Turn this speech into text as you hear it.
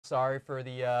Sorry for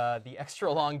the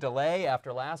extra long delay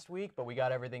after last week, but we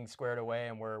got everything squared away,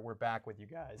 and we're back with you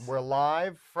guys. We're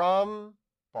live from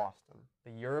Boston.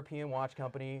 The European Watch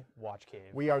Company Watch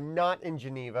Cave. We are not in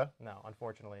Geneva. No,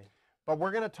 unfortunately. But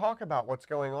we're going to talk about what's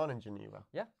going on in Geneva.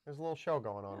 Yeah. There's a little show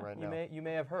going on right now. You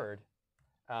may have heard.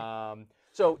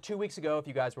 So 2 weeks ago, if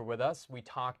you guys were with us, we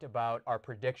talked about our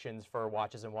predictions for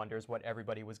Watches and Wonders, what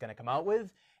everybody was going to come out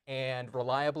with, and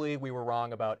reliably, we were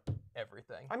wrong about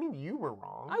everything. I mean, you were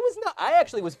wrong. I was not. I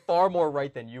actually was far more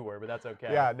right than you were, but that's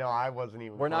okay. Yeah, no, I wasn't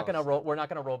even. We're not gonna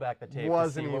roll back the tape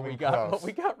Wasn't to see what even we got, close. what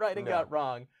we got right and got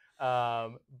wrong.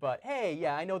 But hey,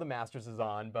 yeah, I know the Masters is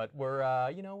on, but we're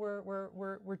you know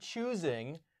we're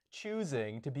choosing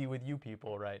to be with you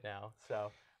people right now.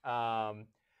 So.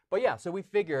 But yeah, so we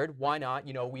figured, why not?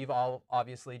 You know, we've all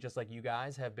obviously, just like you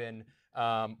guys, have been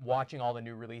watching all the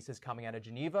new releases coming out of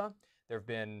Geneva. There have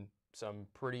been some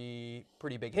pretty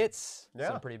big hits,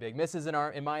 some pretty big misses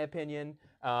in my opinion.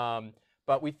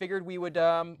 But we figured we'd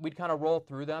kind of roll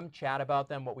through them, chat about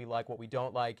them, what we like, what we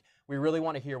don't like. We really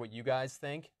want to hear what you guys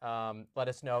think. Let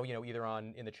us know, you know, either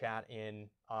in the chat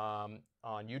on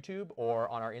YouTube or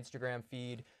on our Instagram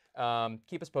feed.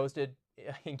 Keep us posted.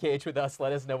 Engage with us.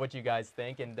 Let us know what you guys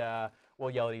think, and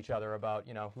we'll yell at each other about,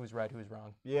 you know, who's right, who's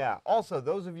wrong. Yeah. Also,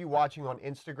 those of you watching on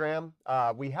Instagram,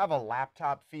 we have a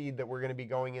laptop feed that we're going to be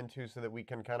going into so that we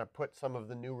can kind of put some of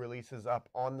the new releases up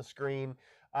on the screen.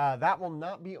 That will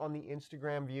not be on the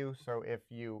Instagram view, so if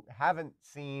you haven't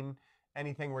seen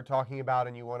anything we're talking about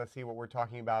and you want to see what we're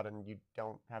talking about and you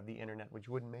don't have the internet, which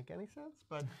wouldn't make any sense,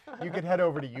 but you could head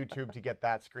over to YouTube to get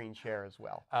that screen share as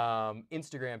well.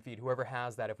 Instagram feed, whoever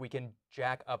has that, if we can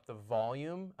jack up the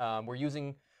volume. We're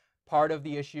using part of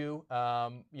the issue,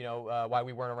 you know, why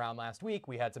we weren't around last week.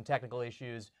 We had some technical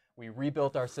issues. We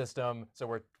rebuilt our system,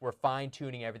 so we're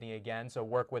fine-tuning everything again. So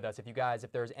work with us.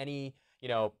 If there's any, you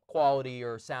know, quality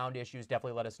or sound issues,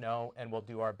 definitely let us know, and we'll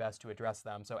do our best to address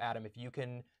them. So Adam, if you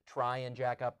can try and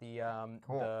jack up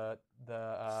the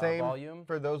Same volume.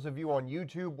 For those of you on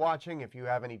YouTube watching, if you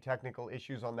have any technical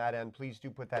issues on that end, please do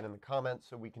put that in the comments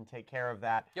so we can take care of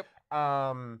that. Yep.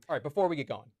 All right, before we get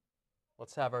going,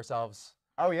 let's have ourselves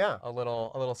a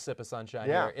little sip of sunshine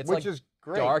here. It's which like is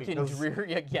great, dark and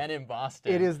dreary again in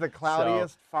Boston. It is the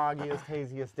cloudiest, foggiest,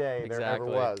 haziest day there ever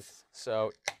was.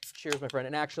 So, cheers, my friend.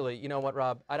 And actually, you know what,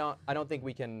 Rob? I don't think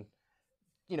we can.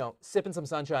 You know, sipping some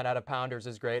sunshine out of pounders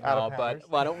is great and all, but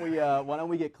why don't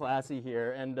we get classy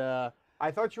here? And I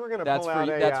thought you were gonna pull out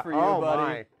that's for you, buddy.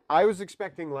 My. I was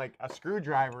expecting like a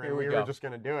screwdriver, and we were just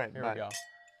gonna do it. Here we go.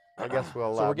 I guess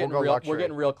we'll. So we'll go luxury. We're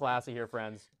getting real classy here,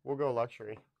 friends. We'll go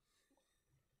luxury.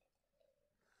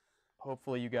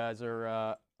 Hopefully, you guys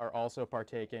are also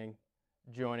partaking,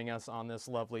 joining us on this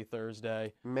lovely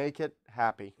Thursday. Make it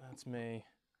happy. That's me,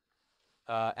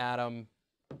 Adam.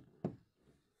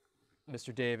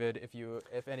 Mr. David,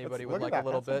 if anybody would like a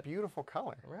little bit. That's a beautiful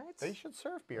color. Right? They should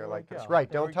serve beer like this.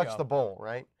 Right, don't touch the bowl,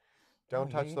 right?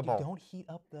 Don't touch the bowl. Don't heat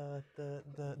up the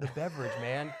beverage,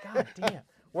 man. God damn.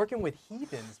 Working with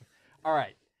heathens. All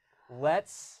right.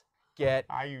 Let's get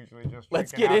I usually just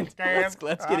let's get into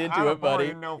it,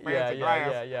 buddy. No fancy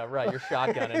glass. Yeah, right. You're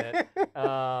shotgunning it.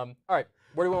 All right.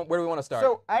 Where do we want to start?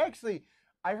 So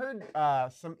I heard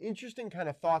some interesting kind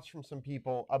of thoughts from some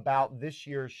people about this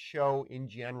year's show in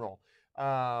general,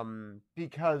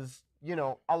 because you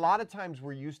know a lot of times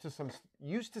we're used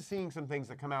to seeing some things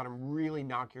that come out and really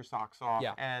knock your socks off,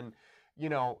 and you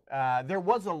know there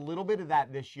was a little bit of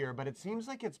that this year, but it seems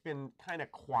like it's been kind of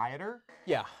quieter.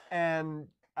 Yeah, and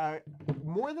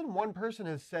more than one person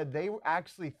has said they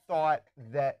actually thought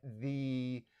that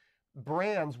the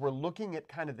brands were looking at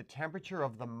kind of the temperature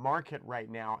of the market right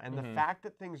now, and the fact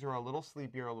that things are a little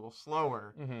sleepier, a little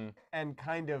slower, and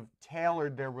kind of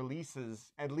tailored their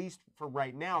releases, at least for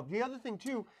right now. The other thing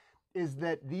too is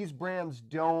that these brands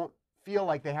don't feel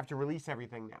like they have to release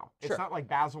everything now. It's not like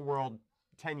Baselworld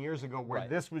 10 years ago where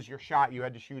this was your shot, you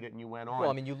had to shoot it and you went on. Well,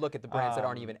 I mean, you look at the brands that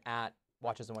aren't even at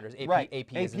Watches and Wonders. AP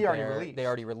already released. They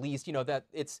already released. You know, that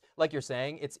it's like you're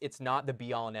saying, it's not the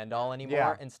be all and end all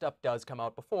anymore, and stuff does come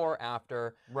out before,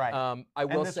 after. Right. I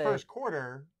will say this first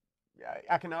quarter,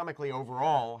 economically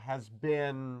overall, has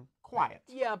been quiet.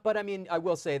 Yeah, but I mean, I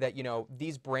will say that, you know,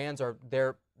 these brands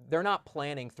they're not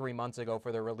planning 3 months ago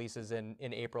for their releases in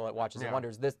April at Watches and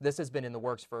Wonders. This has been in the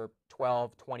works for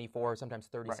 12, 24, sometimes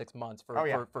 36 months for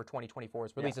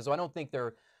 2024's releases. So I don't think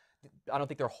they're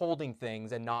holding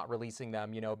things and not releasing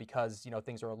them, you know, because, you know,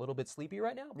 things are a little bit sleepy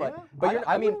right now. But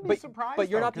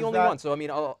you're not the only one. So I mean,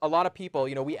 a lot of people,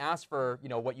 you know, we asked for, you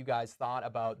know, what you guys thought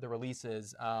about the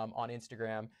releases on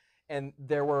Instagram, and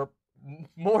there were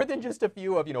more than just a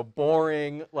few of,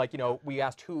 boring, like, we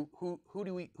asked who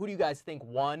do you guys think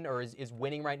won or is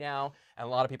winning right now? And a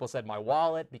lot of people said my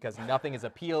wallet because nothing is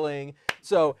appealing.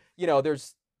 So, you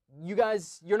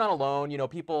guys, you're not alone.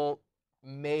 People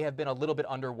may have been a little bit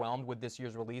underwhelmed with this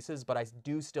year's releases, but I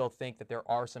do still think that there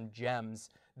are some gems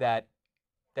that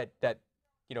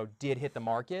did hit the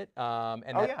market, and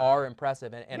that are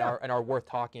impressive and are worth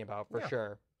talking about for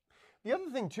sure. The other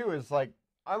thing too is, like,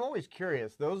 I'm always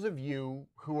curious, those of you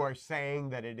who are saying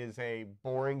that it is a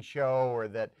boring show or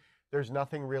that there's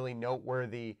nothing really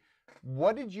noteworthy,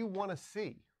 what did you want to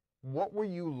see? What were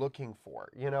you looking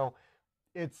for?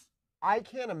 I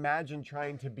can't imagine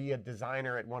trying to be a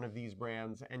designer at one of these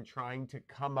brands and trying to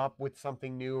come up with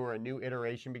something new or a new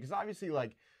iteration, because obviously,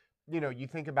 like, you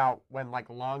think about when, like,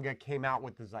 Lange came out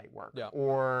with the Zeitwerk,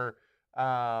 or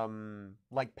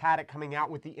like Patek coming out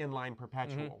with the inline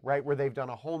Perpetual, right? Where they've done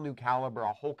a whole new caliber,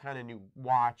 a whole kind of new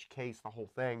watch, case, the whole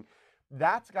thing.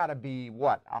 That's got to be,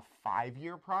 what, a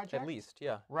 5-year project? At least,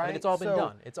 yeah. Right? And it's all been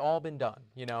done. It's all been done,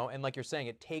 And like you're saying,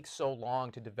 it takes so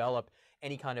long to develop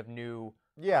any kind of new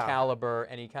caliber,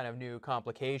 any kind of new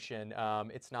complication.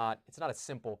 It's not a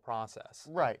simple process.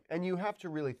 Right. And you have to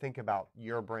really think about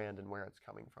your brand and where it's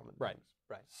coming from. Right.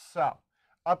 So,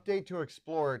 update to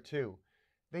Explorer 2.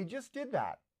 They just did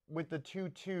that with the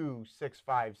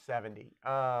 226570.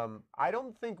 I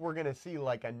don't think we're going to see,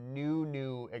 like, a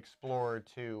new Explorer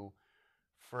 2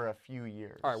 for a few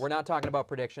years. All right, we're not talking about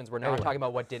predictions. We're not talking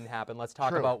about what didn't happen. Let's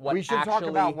talk about what we should talk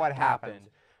about what happened.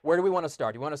 Where do we want to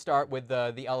start? Do you want to start with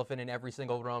the elephant in every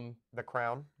single room? The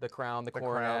crown. The crown, the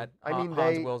coronet. I mean,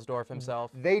 Hans Wilsdorf himself.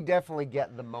 They definitely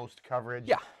get the most coverage.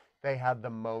 Yeah. They had the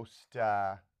most...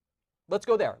 Let's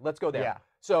go there. Yeah.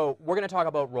 So we're going to talk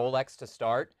about Rolex to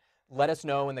start. Let us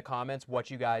know in the comments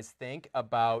what you guys think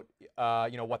about,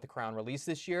 what the crown released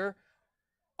this year.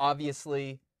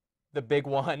 Obviously, the big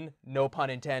one, no pun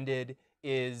intended,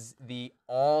 is the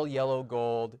all yellow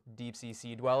gold Deep Sea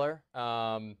Sea Dweller.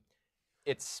 You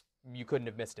couldn't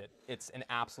have missed it. It's an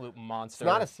absolute monster. It's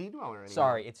not a Sea Dweller anymore.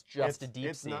 Sorry, it's just a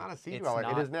Deep Sea. It's not a Sea Dweller.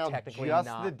 It is now just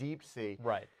the Deep Sea.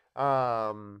 Right.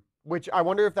 Which I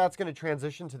wonder if that's going to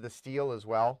transition to the steel as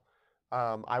well.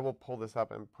 I will pull this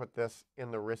up and put this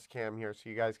in the wrist cam here so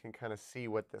you guys can kind of see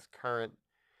what this current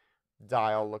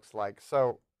dial looks like.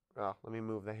 So, let me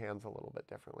move the hands a little bit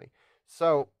differently.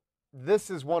 So, this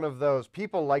is one of those,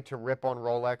 people like to rip on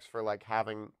Rolex for, like,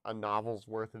 having a novel's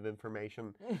worth of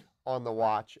information on the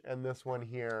watch, and this one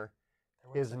here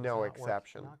is no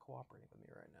exception. It's not cooperating with me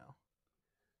right now.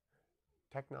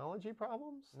 Technology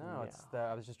problems? No,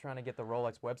 I was just trying to get the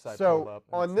Rolex website pulled up.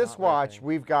 So on this watch,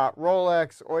 we've got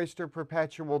Rolex, Oyster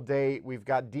Perpetual date, we've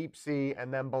got Deep Sea,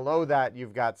 and then below that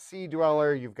you've got Sea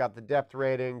Dweller, you've got the depth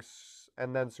ratings,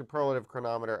 and then Superlative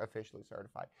Chronometer officially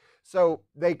certified. So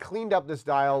they cleaned up this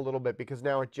dial a little bit because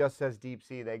now it just says Deep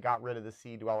Sea. They got rid of the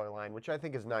Sea Dweller line, which I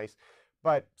think is nice.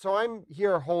 But so I'm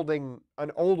here holding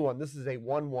an old one. This is a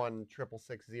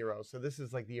 11660. So this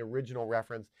is like the original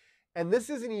reference. And this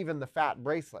isn't even the fat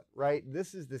bracelet, right?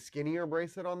 This is the skinnier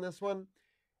bracelet on this one.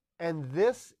 And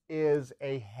this is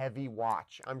a heavy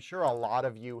watch. I'm sure a lot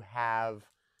of you have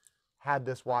had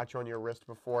this watch on your wrist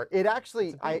before. It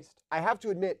actually, I have to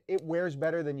admit, it wears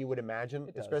better than you would imagine,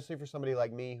 especially for somebody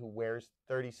like me who wears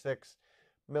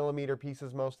 36mm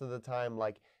pieces most of the time.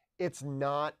 Like, it's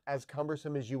not as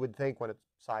cumbersome as you would think when it's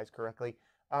sized correctly.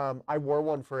 I wore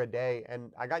one for a day,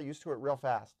 and I got used to it real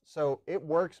fast. So it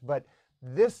works, but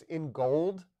this in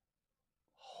gold,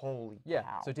 holy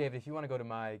cow. So Dave, if you want to go to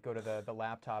the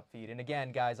laptop feed, and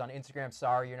again, guys, on Instagram,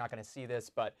 sorry you're not going to see this,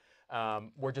 but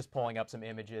we're just pulling up some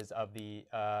images of the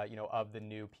of the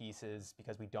new pieces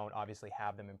because we don't obviously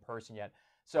have them in person yet.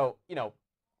 So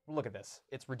look at this,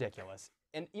 it's ridiculous.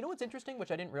 And you know what's interesting,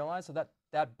 which I didn't realize, so that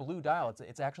blue dial,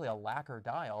 it's actually a lacquer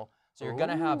dial, so you're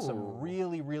gonna have some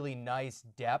really nice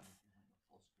depth.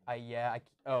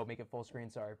 Make it full screen.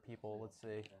 Sorry, people. Let's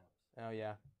see. Oh,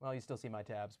 yeah. Well, you still see my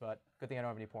tabs, but good thing I don't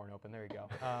have any porn open. There you go.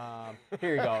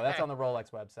 Here you go. That's on the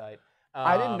Rolex website.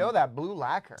 I didn't know that. Blue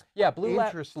lacquer. Yeah, blue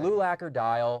lacquer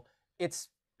dial. It's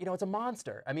it's a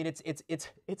monster. I mean, it's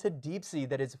a Deep Sea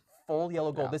that is full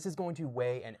yellow gold. Yeah. This is going to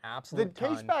weigh an absolute ton.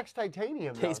 The case back's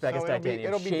titanium. Case back is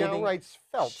titanium. It'll be downright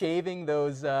felt. Shaving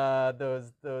those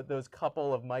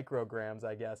couple of micrograms,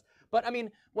 I guess. But I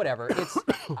mean, whatever. It's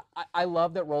I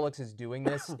love that Rolex is doing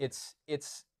this.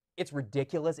 It's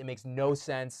ridiculous. It makes no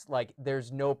sense. Like,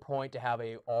 there's no point to have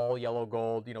a all yellow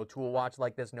gold, tool watch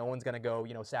like this. No one's gonna go,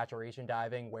 saturation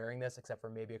diving wearing this, except for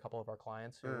maybe a couple of our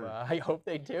clients who I hope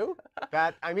they do.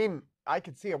 I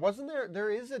could see it. Wasn't there?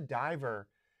 There is a diver.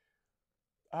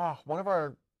 One of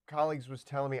our colleagues was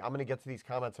telling me, I'm going to get to these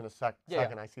comments in a second.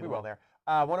 I see them all will. there.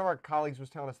 One of our colleagues was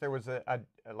telling us there was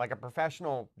like a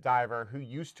professional diver who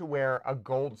used to wear a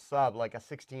gold sub, like a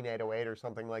 16808 or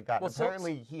something like that. Well, And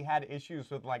apparently he had issues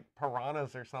with like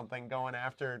piranhas or something going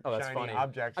after that's shiny funny.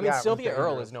 objects. I mean, Yeah, it was Sylvia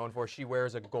Earle dangerous. is known for she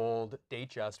wears a gold date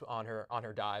chest on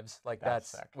her dives. Like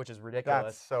That's that's sick. which is ridiculous.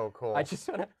 That's so cool. I just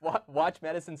want to Watch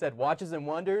Medicine said watches and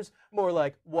wonders, more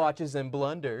like watches and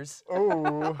blunders.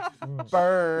 Ooh,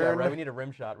 burn. Yeah, right. We need a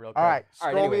rim shot real quick. All right,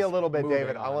 scroll me anyways, a little bit, moving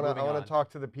David. I want moving to on. talk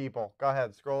to the people. Go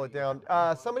ahead, scroll it down.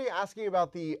 Somebody asking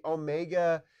about the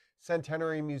Omega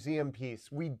Centenary Museum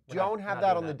piece. We don't have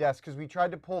that on the desk because we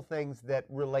tried to pull things that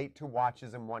relate to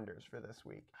watches and wonders for this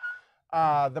week.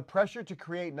 The pressure to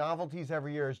create novelties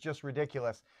every year is just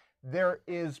ridiculous. There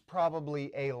is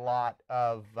probably a lot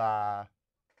of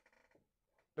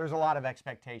there's a lot of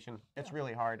expectation. It's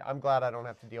really hard. I'm glad I don't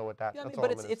have to deal with that. Yeah, That's I all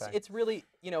mean, I'm but gonna say. it's really,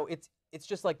 it's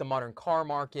just like the modern car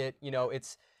market.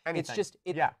 It's just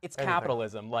it's anything.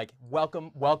 capitalism. Like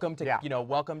welcome to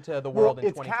welcome to the Well, world in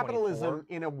it's 2024. capitalism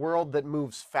in a world that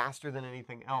moves faster than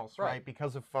anything else, right? Right.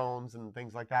 Because of phones and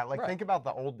things like that. Like Right. think about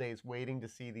the old days waiting to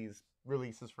see these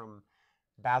releases from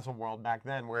Baselworld back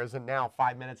then, whereas now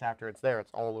 5 minutes after it's there, it's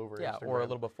all over Yeah, Instagram. or a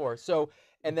little before. So,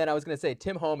 and then I was going to say,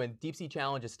 Tim Homan, Deep Sea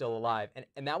Challenge is still alive.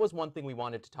 And that was one thing we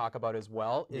wanted to talk about as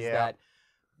well, is that,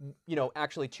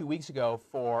 actually 2 weeks ago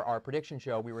for our prediction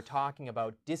show, we were talking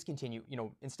about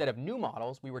instead of new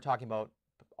models, we were talking about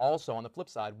also on the flip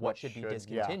side, what should be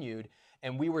discontinued.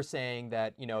 And we were saying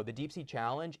that, the Deep Sea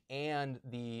Challenge and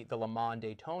the Le Mans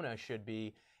Daytona should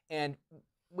be, and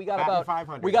we got about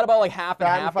 500. We got about like half and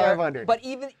half there. 500. But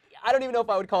I don't even know if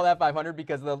I would call that 500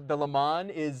 because the Le Mans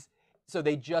is, so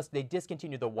they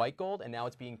discontinued the white gold and now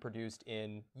it's being produced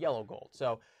in yellow gold.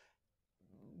 So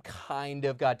kind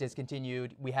of got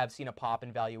discontinued. We have seen a pop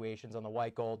in valuations on the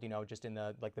white gold, just in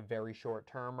the very short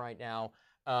term right now.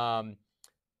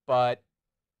 But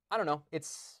I don't know.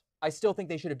 I still think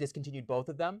they should have discontinued both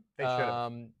of them. They should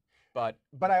have. But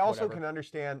I also whatever. can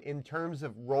understand in terms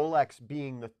of Rolex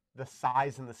being the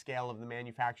size and the scale of the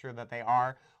manufacturer that they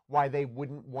are, why they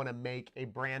wouldn't want to make a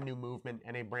brand new movement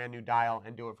and a brand new dial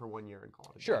and do it for 1 year and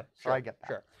call it a day. Sure. So I get that.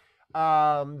 Sure.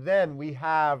 Then we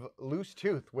have Loose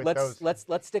Tooth with those.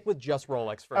 Let's stick with just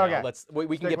Rolex for now.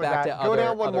 We can Stick get with back that. to Go other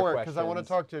down one more because I want to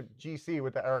talk to GC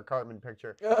with the Eric Cartman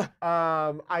picture.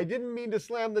 I didn't mean to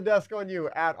slam the desk on you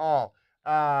at all.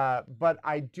 But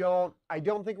I don't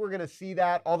think we're going to see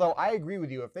that. Although I agree with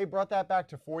you. If they brought that back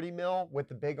to 40 mil with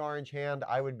the big orange hand,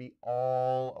 I would be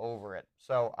all over it.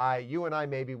 So you and I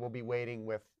maybe will be waiting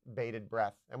with bated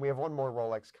breath. And we have one more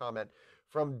Rolex comment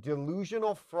from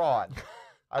Delusional Fraud.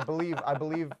 I believe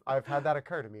I've had that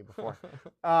occur to me before.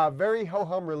 Very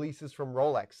ho-hum releases from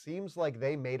Rolex. Seems like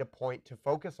they made a point to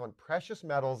focus on precious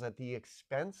metals at the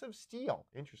expense of steel.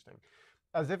 Interesting.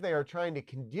 As if they are trying to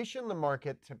condition the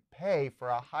market to pay for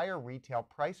a higher retail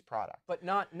price product. But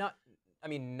not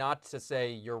to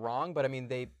say you're wrong, but I mean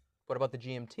what about the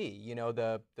GMT?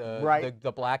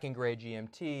 The black and gray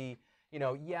GMT.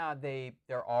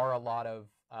 There are a lot of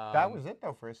that was it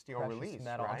though for a steel release.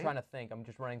 Metal. Right? I'm trying to think. I'm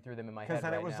just running through them in my head. Because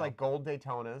then right it was now. like gold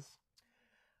Daytonas,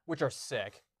 which are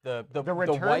sick. The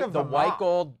return of the white mop.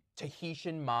 gold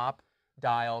Tahitian mop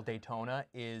dial Daytona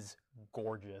is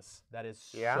gorgeous. That is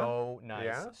so nice.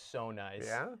 Yeah? So nice.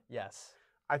 Yeah? Yes.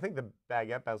 I think the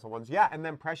baguette bezel ones. Yeah, and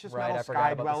then precious Right, metal I sky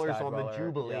forgot about dwellers Sky on the Dweller.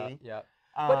 Jubilee. Yeah.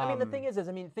 But I mean, the thing is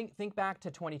think back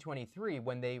to 2023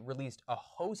 when they released a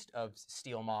host of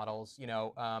steel models, in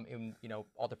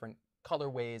all different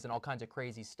colorways and all kinds of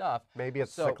crazy stuff. Maybe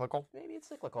it's cyclical. Maybe it's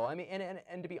cyclical. I mean,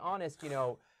 and to be honest,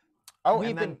 Oh, we've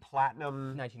and then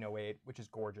platinum. 1908, which is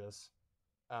gorgeous,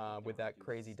 with that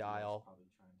crazy dial.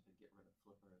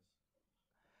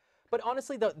 But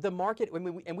honestly, the market,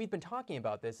 and we've been talking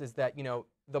about this, is that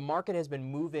the market has been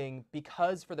moving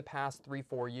because for the past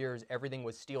 3-4 years everything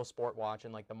was steel sport watch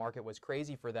and the market was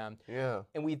crazy for them. Yeah.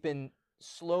 And we've been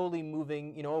slowly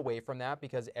moving away from that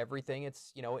because everything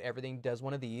does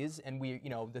one of these, and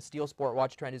the steel sport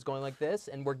watch trend is going like this,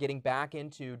 and we're getting back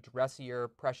into dressier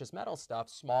precious metal stuff,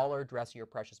 smaller dressier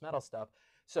precious metal stuff.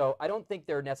 So I don't think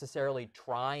they're necessarily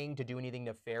trying to do anything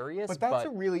nefarious. But that's a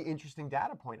really interesting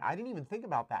data point. I didn't even think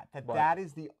about that. That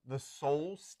is the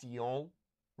sole steel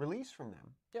release from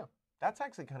them. Yeah. That's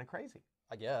actually kind of crazy.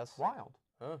 I guess. Wild.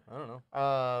 I don't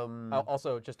know.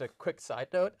 Also, just a quick side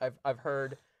note. I've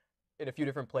heard in a few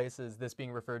different places this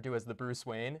being referred to as the Bruce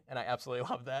Wayne, and I absolutely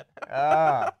love that.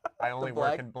 Ah, I only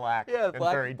work in black. Yeah, and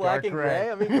black, very black dark and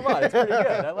gray. I mean, come on, it's pretty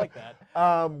good. I like that.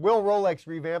 Will Rolex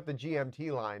revamp the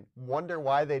GMT line? Wonder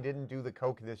why they didn't do the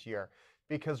Coke this year.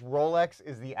 Because Rolex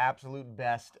is the absolute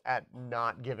best at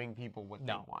not giving people what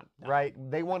they want, right?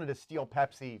 They wanted to steal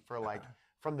Pepsi for like,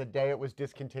 from the day it was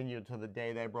discontinued to the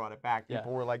day they brought it back.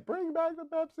 People were like, bring back the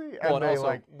Pepsi. And, and also,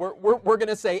 like, we're going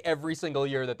to say every single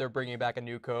year that they're bringing back a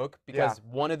new Coke, because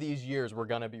one of these years we're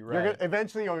going to be right.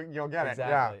 Eventually you'll get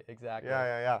it. Exactly.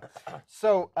 Yeah.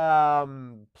 So,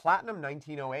 Platinum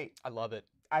 1908. I love it.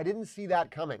 I didn't see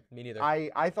that coming. Me neither.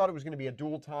 I thought it was going to be a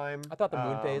dual time. I thought the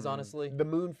moon phase, honestly. The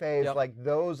moon phase, like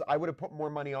those, I would have put more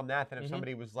money on that than if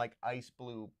somebody was like ice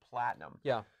blue platinum.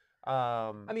 Yeah.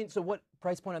 I mean, so what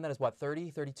price point on that is what, 30,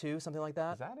 32, something like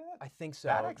that? Is that it? I think so.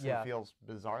 That actually feels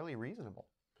bizarrely reasonable.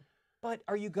 But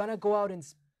are you going to go out and...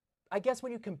 I guess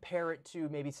when you compare it to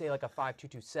maybe say like a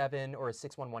 5227 or a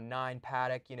 6119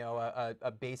 Patek, you know,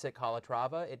 a basic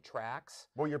Calatrava, it tracks.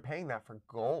 Well, you're paying that for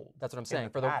gold. That's what I'm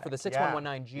saying. For the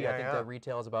 6119G, I think the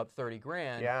retail is about 30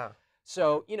 grand. Yeah.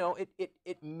 So, you know,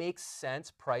 it makes sense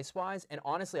price-wise, and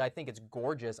honestly, I think it's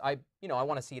gorgeous. I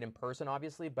want to see it in person,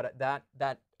 obviously, but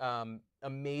that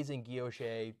amazing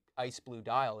guilloche ice blue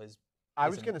dial is. I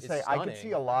was going to say, stunning. I could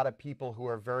see a lot of people who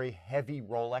are very heavy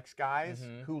Rolex guys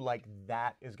who like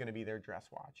that is going to be their dress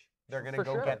watch. They're going to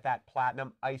go get that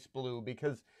platinum ice blue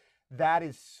because that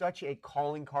is such a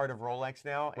calling card of Rolex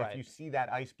now. If you see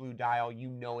that ice blue dial, you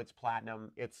know it's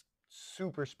platinum. It's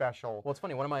super special. Well, it's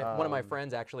funny. One of my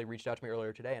friends actually reached out to me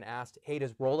earlier today and asked, "Hey,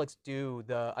 does Rolex do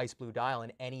the ice blue dial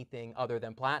in anything other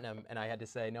than platinum?" And I had to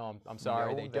say, "No, I'm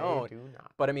sorry, they don't." Do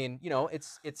not. But I mean, you know,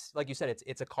 it's like you said,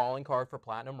 it's a calling card for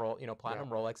platinum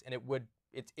Rolex, and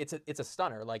it's a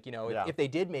stunner. Like, you know, if they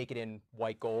did make it in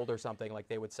white gold or something, like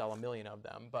they would sell 1 million of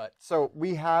them. But so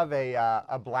we have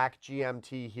a black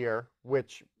GMT here,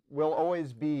 which will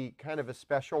always be kind of a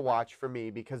special watch for me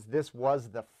because this was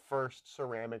the first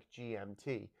ceramic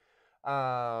GMT.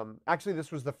 Actually,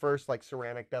 this was the first like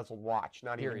ceramic bezeled watch,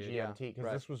 not even GMT,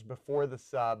 because this was before the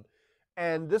sub.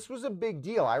 And this was a big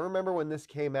deal. I remember when this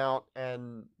came out,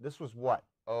 and this was what,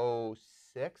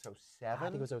 06, 07? I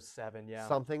think it was 07, yeah.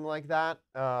 Something like that.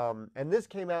 And this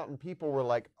came out, and people were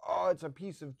like, oh, it's a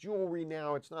piece of jewelry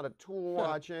now. It's not a tool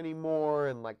watch anymore.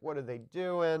 And like, what are they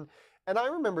doing? And I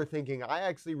remember thinking, I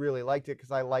actually really liked it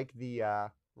because I like the,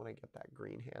 when I get that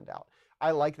green hand out, I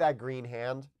like that green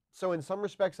hand. So in some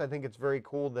respects, I think it's very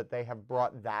cool that they have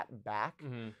brought that back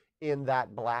in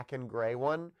that black and gray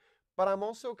one. But I'm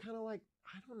also kind of like,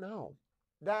 I don't know.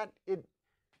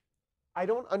 I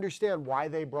don't understand why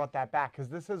they brought that back because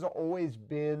this has always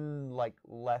been like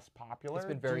less popular. It's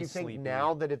been very sleepy. Do you think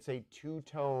now that it's a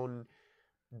two-tone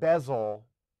bezel,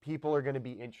 people are going to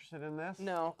be interested in this?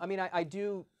 No, I mean, I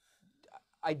do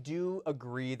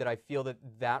agree that I feel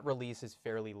that release is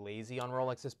fairly lazy on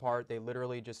Rolex's part. They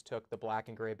literally just took the black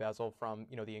and gray bezel from,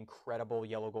 you know, the incredible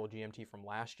yellow gold GMT from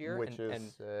last year, which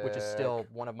is still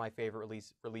one of my favorite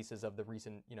releases of the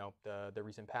recent, you know, the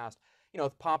recent past. You know,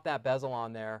 pop that bezel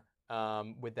on there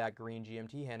with that green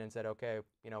GMT hand and said, okay,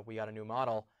 you know, we got a new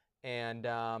model, and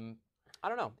I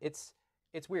don't know, it's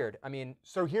weird. I mean,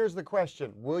 so here's the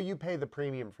question: will you pay the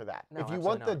premium for that? No, if you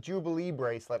want the not. Jubilee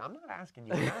bracelet, I'm not asking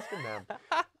you, I'm asking them.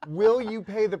 Will you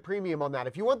pay the premium on that?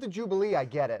 If you want the Jubilee, I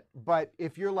get it. But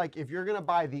if you're gonna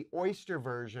buy the Oyster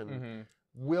version,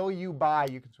 will you buy?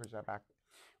 You can switch that back.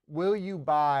 Will you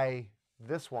buy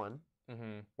this one,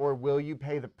 or will you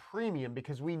pay the premium?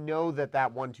 Because we know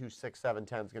that 1, 2, 6, 7,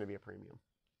 10 is gonna be a premium.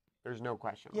 There's no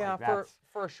question. Yeah, like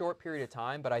for a short period of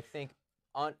time, but I think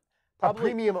on. Probably, a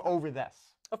premium over this.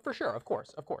 For sure, of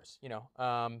course, you know.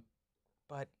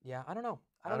 But yeah, I don't know.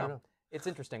 I don't know. It's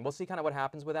interesting. We'll see kind of what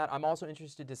happens with that. I'm also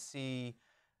interested to see,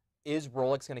 is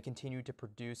Rolex going to continue to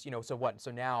produce, you know, so what?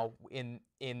 So now in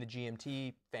the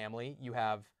GMT family, you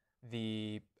have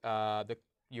the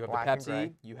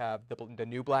Pepsi, you have the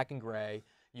new black and gray,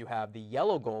 you have the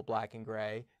yellow gold black and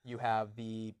gray, you have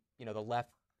the, you know, the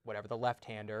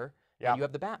left-hander. And you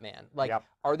have the Batman. Like,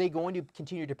 are they going to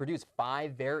continue to produce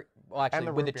with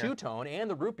the two-tone and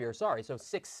the root beer, sorry, so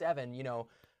 6, 7, you know,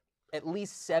 at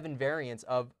least 7 variants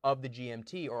of the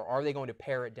GMT, or are they going to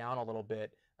pare it down a little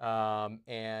bit?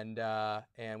 And what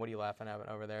are you laughing at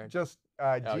over there? Just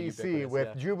GC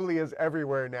with Jubilee is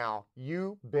everywhere now.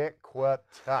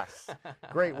 Ubiquitous.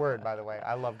 Great word, by the way.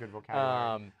 I love good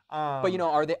vocabulary. But you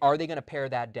know, are they going to pare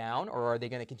that down, or are they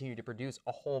going to continue to produce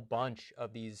a whole bunch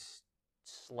of these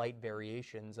slight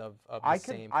variations of the I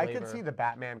same I flavor. could see the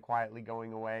Batman quietly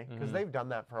going away because they've done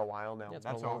that for a while now. Yeah, it's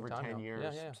been That's a long over time 10 now.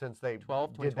 years Yeah. since they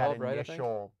 12, did that 2012, right, I think?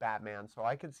 initial Batman. So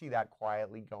I could see that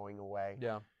quietly going away.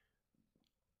 Yeah.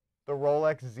 The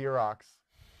Rolex Xerox.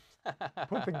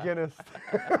 Put the Guinness.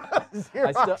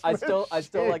 I still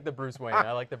machine. like the Bruce Wayne.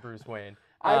 I like the Bruce Wayne.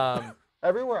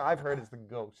 Everywhere I've heard is the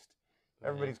Ghost.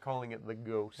 Everybody's calling it the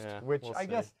Ghost, Yeah, which we'll I see.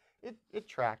 guess it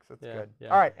tracks. It's Yeah, good. yeah.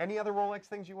 All right. Any other Rolex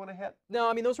things you want to hit? No,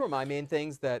 I mean those were my main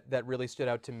things that really stood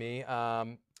out to me.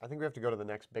 I think we have to go to the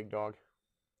next big dog.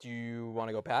 Do you want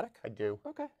to go Patek? I do.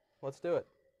 Okay, let's do it.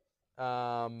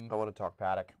 I want to talk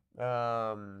Patek.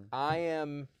 I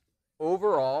am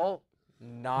overall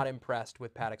not impressed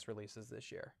with Patek's releases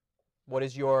this year. What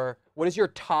is your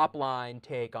top line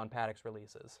take on Patek's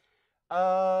releases?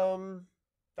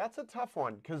 That's a tough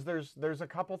one because there's a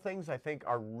couple things I think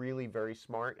are really very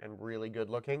smart and really good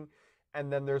looking,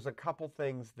 and then there's a couple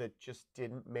things that just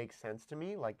didn't make sense to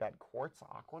me, like that quartz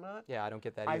Aquanaut. Yeah, I don't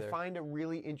get that either. I find a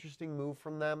really interesting move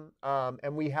from them.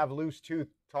 And we have Loose Tooth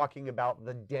talking about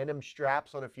the denim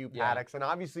straps on a few Pateks, and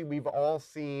obviously we've all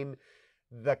seen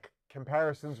the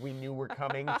comparisons we knew were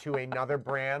coming to another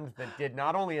brand that did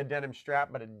not only a denim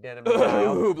strap but a denim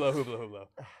dial. Hoobla.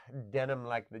 Denim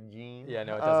like the jeans. Yeah,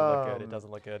 no, it doesn't look good. It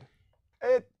doesn't look good.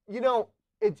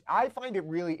 I find it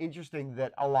really interesting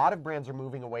that a lot of brands are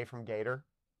moving away from gator.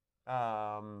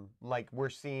 Like we're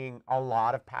seeing a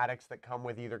lot of Pateks that come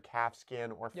with either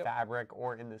calfskin or fabric,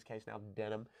 or in this case now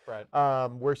denim. Right.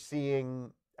 We're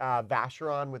seeing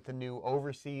Vacheron with the new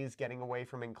Overseas getting away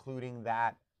from including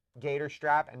that gator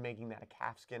strap and making that a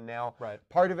calfskin now. Right.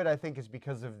 Part of it, I think, is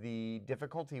because of the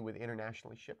difficulty with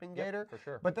internationally shipping gator. For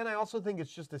sure. But then I also think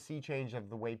it's just a sea change of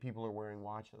the way people are wearing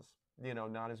watches. You know,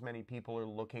 not as many people are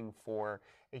looking for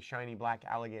a shiny black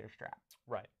alligator strap.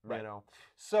 Right. You know,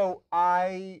 so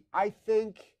I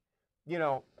think,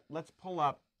 let's pull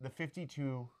up the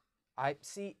 52. I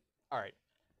see. All right.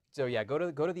 So yeah, go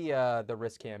to the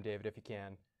wrist cam, David, if you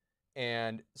can.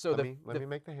 And so let me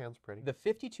make the hands pretty. The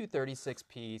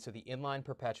 5236P, so the inline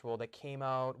Perpetual that came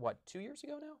out 2 years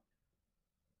ago now.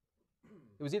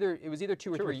 It was either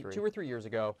two or three years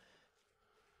ago.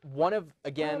 One of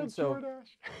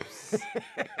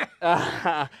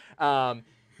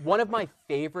one of my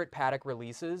favorite Patek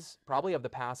releases, probably of the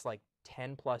past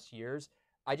 10 plus years.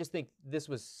 I just think this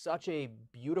was such a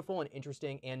beautiful and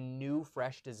interesting and new,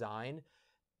 fresh design.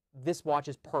 This watch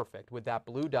is perfect with that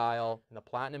blue dial and the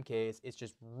platinum case. It's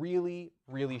just really,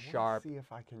 really sharp. Let's see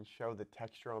if I can show the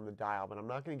texture on the dial, but I'm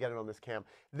not going to get it on this cam.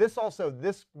 This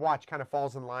watch kind of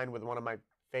falls in line with one of my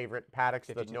favorite Pateks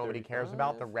that nobody cares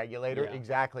about, the regulator. Yeah.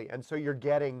 Exactly. And so you're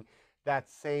getting that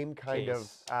same kind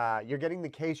of, you're getting the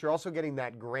case. You're also getting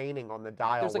that graining on the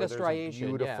dial. There's like a striation.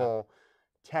 There's a beautiful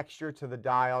texture to the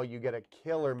dial. You get a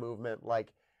killer movement.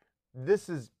 This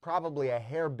is probably a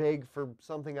hair big for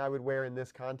something I would wear in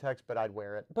this context, but I'd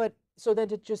wear it. But so then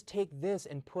to just take this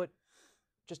and put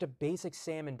just a basic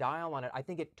salmon dial on it, I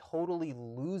think it totally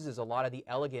loses a lot of the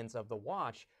elegance of the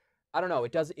watch. I don't know.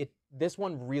 This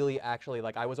one really actually,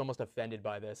 I was almost offended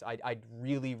by this. I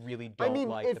really, really don't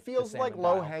like it feels like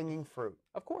low-hanging fruit.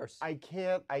 Of course. I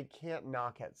can't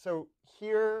knock it. So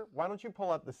here, why don't you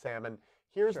pull up the salmon?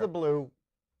 Here's the blue.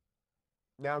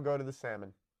 Now go to the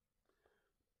salmon.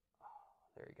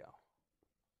 There you go.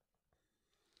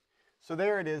 So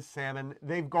there it is, salmon.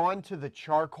 They've gone to the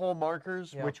charcoal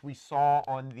markers, which we saw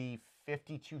on the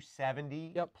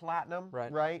 5270 platinum,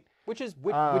 right? Which is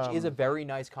a very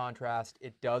nice contrast.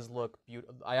 It does look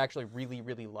beautiful. I actually really,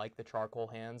 really like the charcoal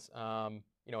hands. And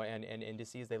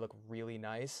indices, they look really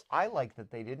nice. I like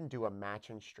that they didn't do a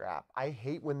matching strap. I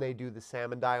hate when they do the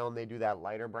salmon dial and they do that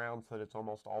lighter brown so that it's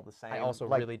almost all the same. I also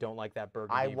really don't like that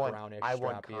burgundy brownish strap. I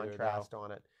want contrast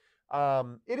on it.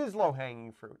 It is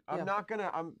low-hanging fruit. I'm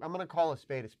gonna call a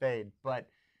spade, but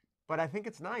I think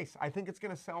it's nice. I think it's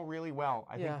gonna sell really well.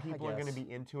 I think people are gonna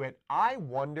be into it. I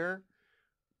wonder.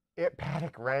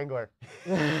 Patek Wrangler.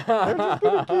 They're just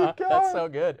gonna keep going. That's so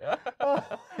good.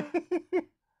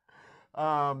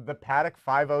 The Patek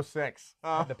 506.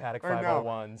 The Patek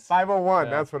 501s. 501.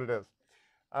 That's what it is.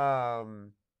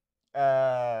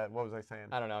 What was I saying?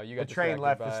 I don't know. You got the train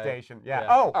left the station. Yeah.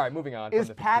 Oh, all right. Moving on. Is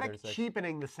Patek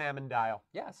cheapening the salmon dial?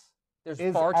 Yes. There's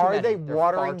far too many. Are they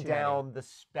watering down the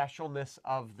specialness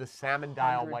of the salmon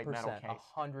dial white metal case?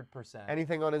 100%.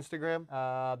 Anything on Instagram?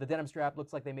 The denim strap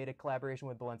looks like they made a collaboration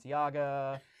with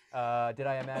Balenciaga. Did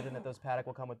I imagine that those Patek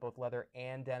will come with both leather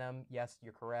and denim? Yes,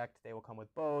 you're correct. They will come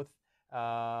with both.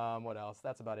 What else?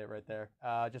 That's about it right there.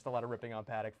 Just a lot of ripping on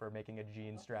Patek for making a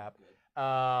jean strap.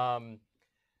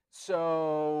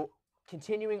 So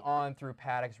continuing on through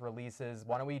Patek's releases,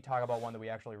 why don't we talk about one that we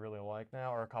actually really like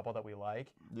now, or a couple that we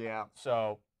like? Yeah.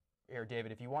 So, here,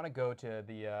 David, if you want to go to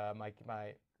the my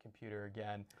computer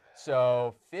again.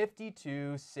 So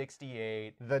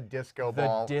 5268. The disco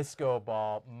ball. The disco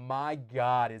ball. My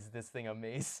God, is this thing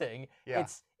amazing? Yeah.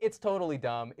 It's totally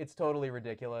dumb. It's totally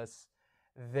ridiculous.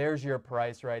 There's your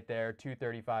price right there,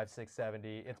 $235,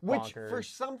 $670. It's bonkers. Which, for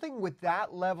something with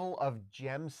that level of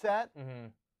gem set,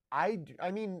 I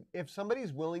mean, if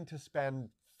somebody's willing to spend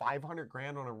 500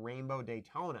 grand on a rainbow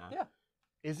Daytona, yeah,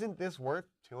 isn't this worth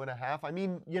 2.5? I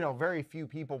mean, you know, very few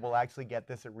people will actually get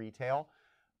this at retail,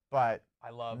 but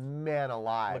I love. Man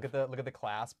alive! Look at the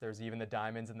clasp. There's even the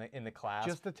diamonds in the clasp.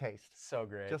 Just a taste. So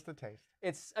great. Just a taste.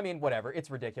 It's, I mean, whatever. It's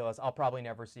ridiculous. I'll probably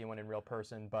never see one in real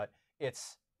person, but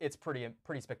it's pretty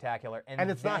spectacular. And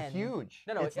it's then, not huge.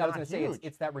 No, it's I was going to say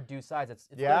it's that reduced size. It's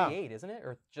yeah. 38, isn't it,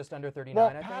 or just under 39?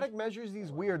 Well, I Patek think? measures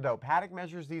these weird though. Patek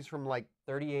measures these from like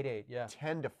 38.8, yeah.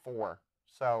 10 to 4.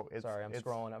 So it's sorry, I'm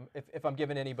scrolling. If I'm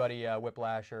giving anybody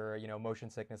whiplash or motion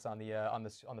sickness on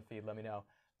the feed, let me know.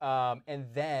 And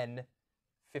then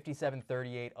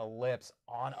 5738 Ellipse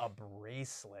on a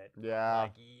bracelet. Yeah.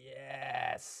 Like,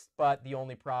 yes. But the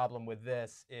only problem with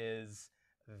this is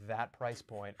that price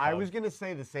point. I was going to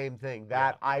say the same thing.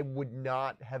 That I would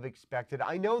not have expected.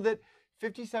 I know that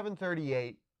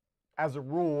 5738, as a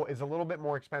rule, is a little bit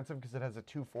more expensive because it has a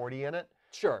 240 in it.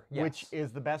 Sure, yes. Which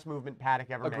is the best movement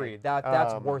Patek ever made. Agreed.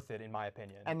 That's worth it, in my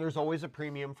opinion. And there's always a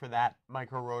premium for that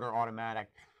micro rotor automatic.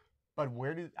 But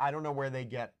I don't know where they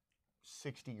get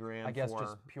 60 grand I guess for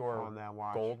just pure on that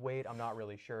watch. Gold weight. I'm not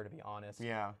really sure, to be honest.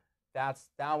 Yeah.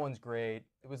 That one's great.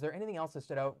 Was there anything else that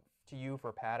stood out to you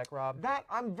for Patek, Rob?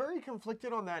 I'm very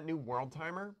conflicted on that new world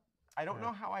timer. I don't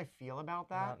know how I feel about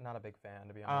that. Not a big fan,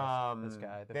 to be honest. This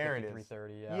guy, the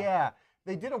 5330. Yeah. Yeah.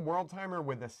 They did a world timer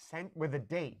with a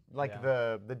date, like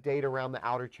the date around the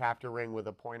outer chapter ring with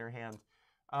a pointer hand.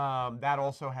 That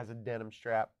also has a denim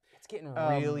strap. It's getting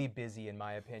really busy, in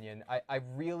my opinion. I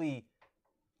really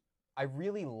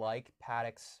like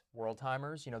Patek's world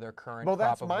timers. Their current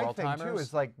crop of world timers. Well, that's my thing too.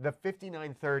 Is like the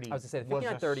 5930. I was gonna say the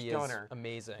 5930 is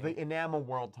amazing. The enamel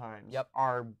world times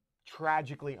are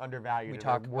tragically undervalued. We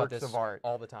talk about works this of art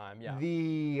all the time. Yeah.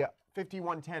 The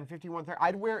 5110, 5130.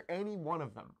 I'd wear any one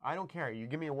of them. I don't care. You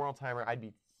give me a world timer, I'd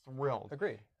be thrilled.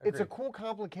 Agreed. It's a cool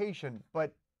complication,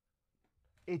 but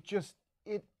it just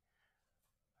it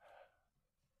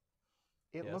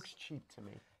looks cheap to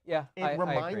me. Yeah, it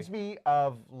reminds me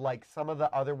of like some of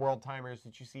the other world timers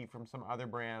that you see from some other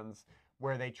brands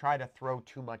where they try to throw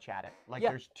too much at it. Like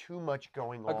there's too much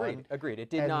going on. Agreed. It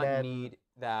did not need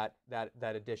that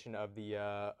addition of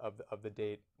the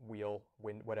date wheel,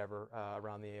 whatever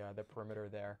around the perimeter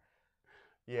there.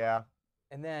 Yeah.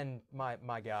 And then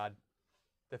my God,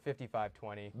 the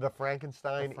 5520. The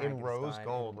Frankenstein in rose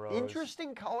gold.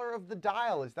 Interesting color of the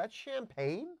dial. Is that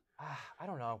champagne? I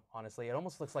don't know, honestly. It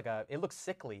almost looks like it looks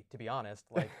sickly, to be honest.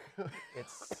 Like it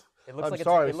looks I'm like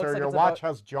sorry, it sir. looks like Your it's watch about,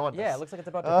 has jaundice. Yeah, it looks like it's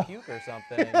about to puke or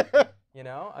something. I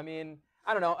mean,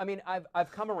 I don't know. I mean,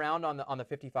 I've come around on the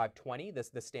 5520,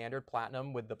 the standard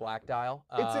platinum with the black dial.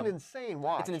 It's an insane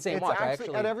watch. It's an insane watch.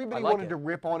 Actually, and everybody wanted to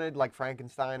rip on it like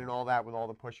Frankenstein and all that with all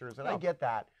the pushers, and I get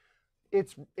that.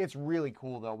 It's really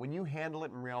cool though when you handle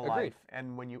it in real life,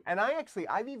 and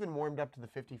I've even warmed up to the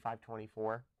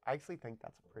 5524. I actually think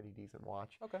that's a pretty decent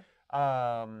watch. Okay.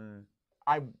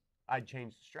 I'd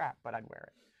change the strap, but I'd wear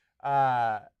it.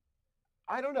 I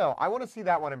don't know. I want to see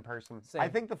that one in person. Same. I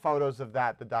think the photos of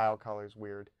the dial color is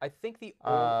weird. I think the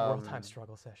old World Time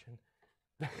Struggle session.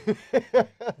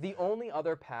 The only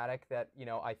other Patek that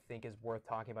I think is worth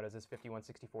talking about is this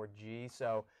 5164G.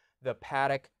 So the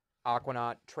Patek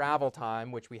Aquanaut Travel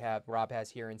Time, which Rob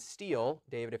has here in steel.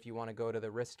 David, if you want to go to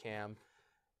the wrist cam,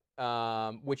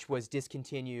 which was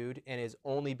discontinued and is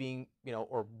only being,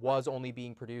 or was only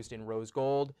being produced in rose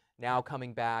gold, now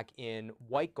coming back in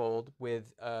white gold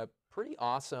with a pretty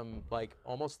awesome, like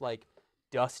almost like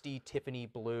dusty Tiffany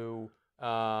blue.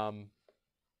 Go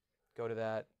to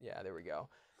that. Yeah, there we go.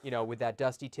 With that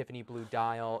dusty Tiffany blue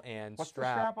dial and What's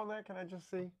strap. The strap on that? Can I just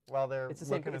see? Well, it's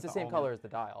the same color as the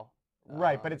dial.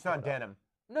 Right, but it's not denim.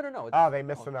 No. They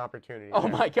missed an opportunity. Oh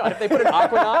my God! If they put an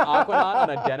Aquanaut on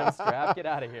a denim strap, get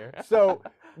out of here. So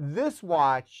this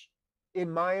watch, in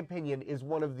my opinion, is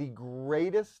one of the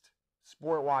greatest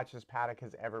sport watches Patek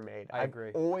has ever made. I agree.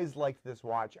 I've always liked this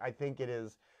watch. I think it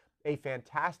is a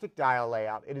fantastic dial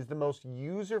layout. It is the most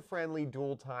user-friendly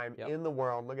dual time in the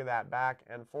world. Look at that, back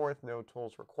and forth, no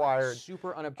tools required.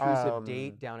 Super unobtrusive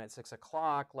date down at 6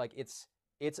 o'clock. Like it's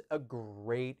a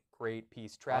great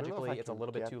piece. Tragically, it's a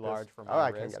little bit too large for my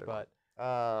wrist, but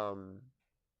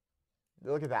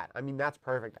Look at that. I mean, that's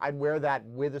perfect. I'd wear that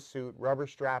with a suit, rubber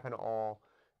strap and all,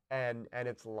 and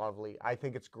it's lovely. I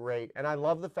think it's great. And I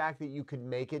love the fact that you could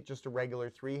make it just a regular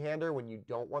three-hander when you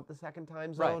don't want the second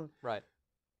time zone. Right.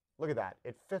 Look at that.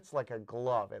 It fits like a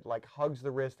glove. It like hugs the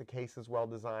wrist. The case is well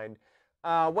designed.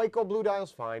 White gold blue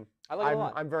dial's fine. I like it a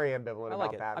lot. I'm very ambivalent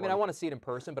about that. I mean, I want to see it in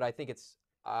person, but I think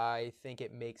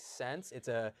it makes sense.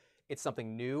 It's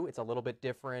something new. It's a little bit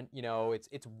different. You know,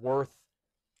 it's worth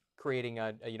creating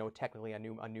technically a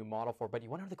new model for. But you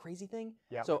want to know the crazy thing?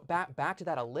 Yeah. So back to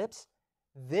that Ellipse.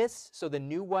 So the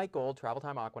new white gold Travel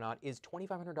Time Aquanaut is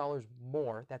 $2,500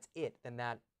 more. That's it than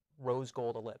that rose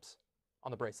gold Ellipse on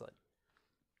the bracelet.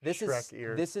 This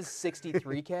is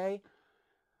 $63K,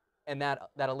 and that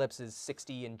Ellipse is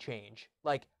 60 and change.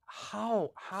 Like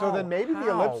how? So then maybe the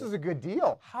Ellipse is a good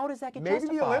deal. How does that get justified?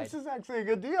 Maybe the Ellipse is actually a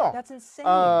good deal. That's insane.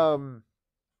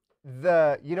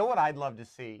 You know what I'd love to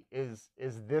see is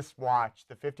this watch,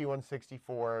 the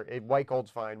 5164. White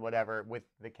gold's fine, whatever, with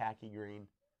the khaki green.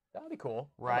 That'd be cool.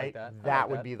 Right? That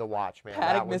would be the watch, man.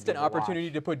 Patek missed an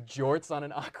opportunity to put jorts on an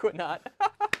Aquanaut.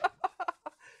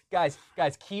 guys,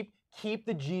 keep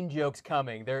the jean jokes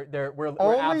coming. We're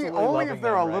absolutely only if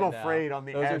they're a loving little them right frayed now. on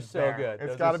the Those edge. are so there. good.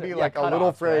 It's got to be like a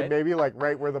little frayed, maybe like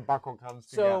right where the buckle comes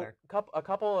together. So a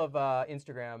couple of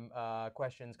Instagram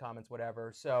questions, comments,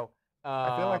 whatever. So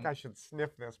I feel like I should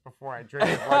sniff this before I drink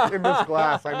it. Like in this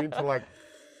glass, I need to like.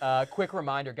 Quick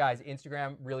reminder, guys.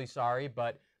 Instagram, really sorry,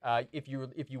 but if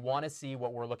you want to see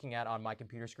what we're looking at on my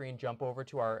computer screen, jump over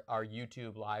to our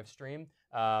YouTube live stream.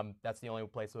 That's the only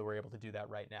place that we're able to do that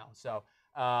right now. So.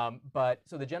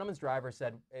 So the gentleman's driver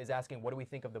is asking, what do we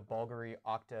think of the Bvlgari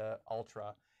Octa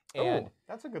Ultra? And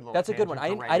that's a good little. That's a good one.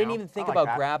 I didn't even think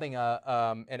about grabbing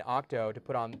an Octo to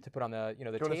put on the the table today. Do you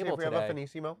want to see if we have a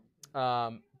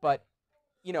Finissimo? But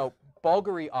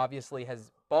Bvlgari obviously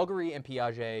Bvlgari and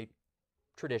Piaget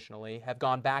traditionally have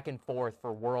gone back and forth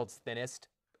for world's thinnest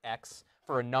X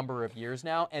for a number of years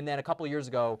now, and then a couple of years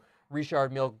ago,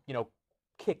 Richard Mille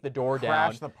kicked the door down.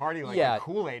 Crashed the party like a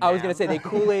Kool-Aid Man. I was going to say they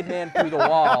Kool-Aid Man through the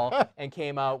wall and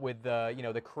came out with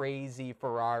the crazy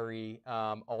Ferrari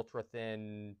ultra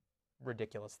thin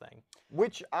ridiculous thing.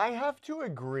 Which I have to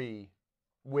agree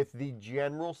with the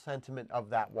general sentiment of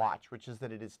that watch, which is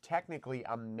that it is technically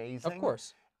amazing. Of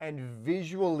course. And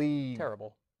visually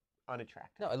terrible.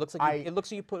 Unattractive. No, it looks like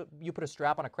you put a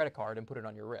strap on a credit card and put it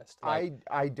on your wrist. Like,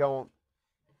 I don't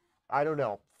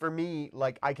know. For me,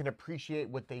 like I can appreciate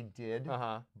what they did,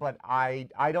 but I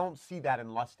don't see that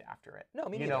in lust after it. No,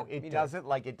 me neither. You know,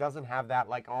 it doesn't have that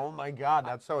like, oh my God,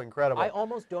 that's so incredible. I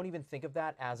almost don't even think of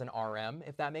that as an RM,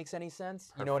 if that makes any sense.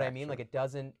 Perfection. You know what I mean? Like it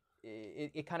doesn't.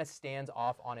 It kind of stands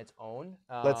off on its own.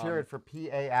 Let's hear it for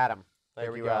P.A. Adam.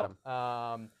 There we go.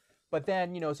 Adam. But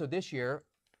then so this year,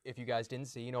 if you guys didn't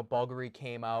see, Bvlgari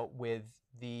came out with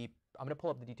the. I'm going to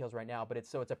pull up the details right now, but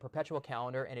it's a perpetual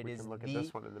calendar, and we can look at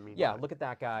this one in the meantime. Yeah, look at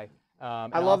that guy.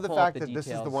 I love the fact that this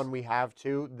is the one we have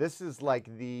too. This is like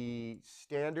the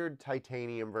standard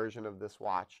titanium version of this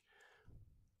watch.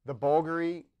 The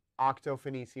Bvlgari Octo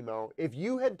Finissimo. If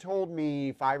you had told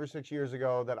me 5 or 6 years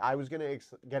ago that I was going to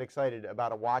get excited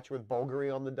about a watch with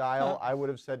Bvlgari on the dial, I would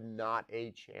have said not a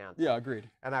chance. Yeah, agreed.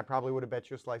 And I probably would have bet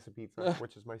you a slice of pizza,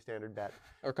 which is my standard bet.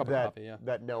 Or a cup of coffee, yeah.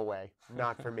 That no way,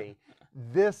 not for me.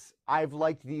 This, I've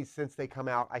liked these since they come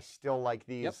out. I still like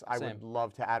these. Yep, I would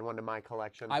love to add one to my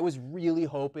collection. I was really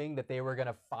hoping that they were going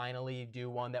to finally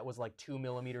do one that was like 2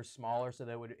 millimeters smaller so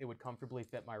that it would comfortably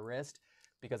fit my wrist,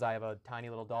 because I have a tiny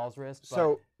little doll's wrist. But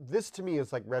so this to me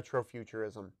is like retro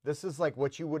futurism. This is like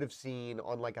what you would have seen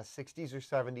on like a 60s or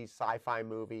 70s sci-fi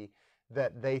movie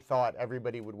that they thought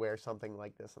everybody would wear something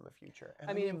like this in the future. And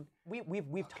I mean,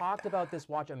 we've talked about this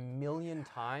watch a million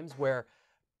times where,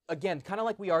 again, kind of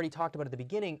like we already talked about at the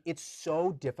beginning, it's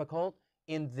so difficult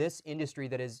in this industry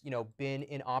that has, been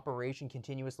in operation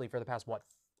continuously for the past,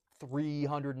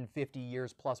 350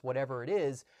 years plus, whatever it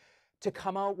is, to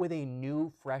come out with a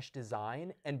new, fresh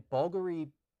design. And Bvlgari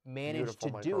managed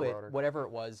to do it, whatever it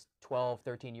was, 12,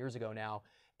 13 years ago now.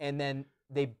 And then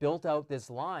they built out this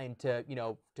line to,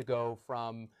 to go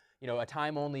from, a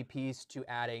time-only piece to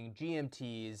adding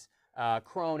GMTs,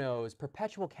 chronos,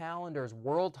 perpetual calendars,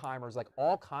 world timers, like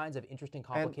all kinds of interesting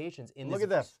complications. Look at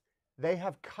this. They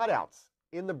have cutouts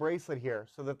in the bracelet here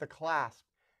so that the clasp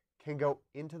can go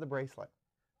into the bracelet.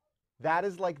 That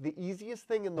is like the easiest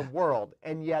thing in the world,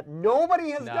 and yet nobody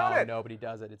has done it. Nobody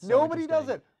does it. It's nobody does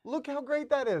it. Look how great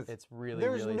that is. It's really,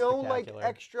 There's really no spectacular. like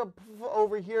extra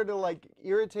over here to like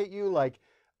irritate you. Like,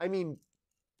 I mean,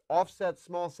 offset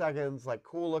small seconds, like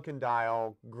cool looking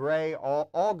dial, gray,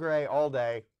 all gray all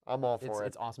day. I'm all for it.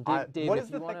 It's awesome. I- David, what if is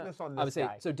you the wanna, thickness on I would this say,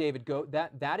 guy? so David, go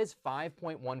that is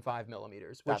 5.15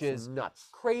 millimeters, which That's is nuts.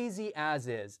 crazy as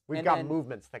is. We've And got then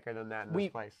movements thicker than that in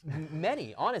this place.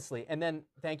 many, honestly. And then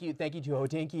thank you to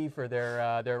Hodinky for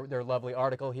their lovely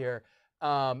article here.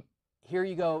 Here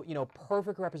you go, you know,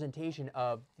 perfect representation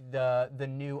of the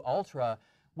new Ultra,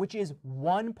 which is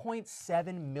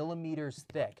 1.7 millimeters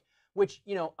thick. Which,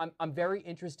 you know, I'm very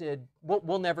interested.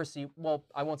 We'll never see. Well,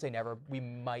 I won't say never. We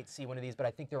might see one of these, but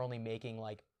I think they're only making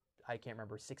like, I can't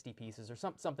remember, 60 pieces or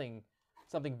something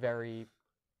very.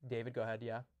 David, go ahead.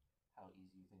 Yeah. How easy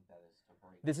do you think that is to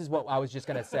break? This is what I was just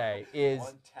gonna say. Is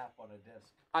One tap on a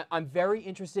disc. I'm very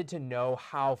interested to know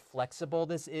how flexible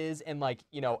this is, and like,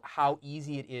 you know, how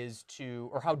easy it is to,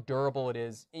 or how durable it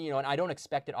is. You know, and I don't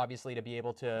expect it obviously to be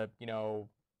able to, you know,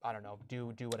 I don't know, do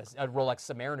what a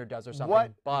Rolex Submariner does or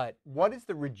something. But What is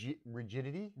the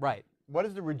rigidity? right, What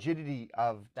is the rigidity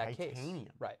of that titanium?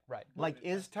 case. Right. Like,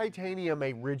 is titanium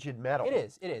a rigid metal? It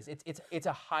is. It's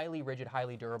a highly rigid,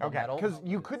 highly durable Okay, metal. because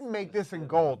you couldn't make this in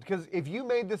gold. Because if you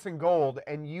made this in gold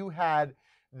and you had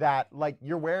that, like,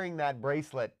 you're wearing that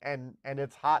bracelet and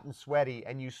it's hot and sweaty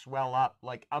and you swell up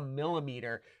like a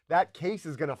millimeter, that case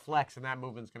is gonna flex and that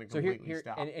movement's gonna So completely here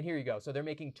stop. and here you go. So they're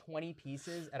making 20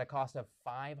 pieces at a cost of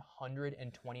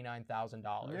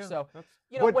 $529,000. Yeah, So that's-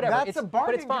 you know, but whatever. That's a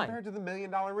bargain but it's fine. compared to the $1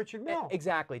 million Richard Mille.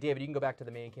 Exactly, David. You can go back to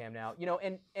the main cam now. You know,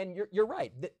 and you're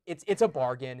right. It's a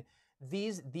bargain.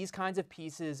 These kinds of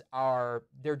pieces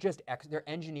they're just they're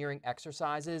engineering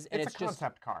exercises, and It's a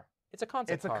concept car. It's a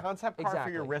concept It's car. a concept car for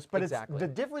your Exactly, wrist, but exactly. the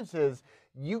difference is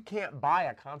you can't buy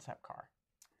a concept car.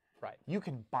 Right. You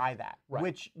can buy that, Right.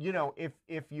 which, you know, if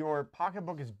your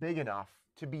pocketbook is big enough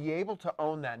to be able to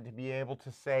own that and to be able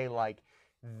to say, like,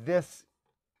 this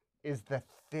is the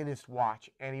thinnest watch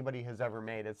anybody has ever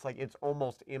made. It's like, it's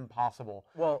almost impossible.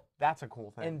 Well, That's a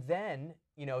cool thing. and then,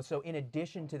 you know, so in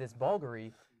addition to this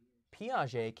Bvlgari,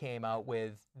 Piaget came out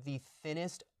with the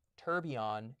thinnest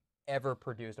tourbillon ever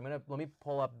produced. Let me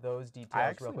pull up those details I real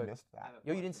actually quick. missed that.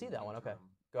 Yo, you didn't see that one. Okay.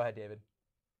 Go ahead, David.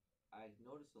 I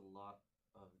noticed a lot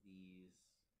of these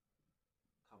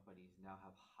companies now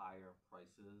have higher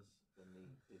prices than they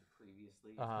did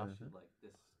previously, especially like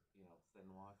this, you know, thin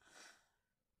watch.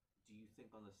 Do you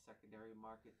think on the secondary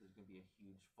market there's going to be a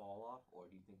huge fall off, or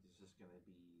do you think there's just going to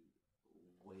be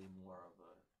way more of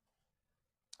a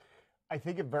I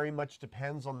think it very much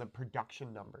depends on the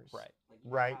production numbers. Right. like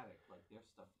Right. Patek, like their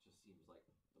stuff just seems like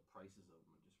the prices of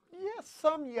them are just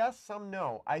ridiculous. Yes, some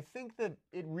no. I think that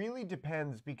it really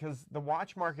depends because the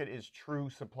watch market is true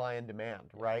supply and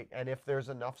demand, right? And if there's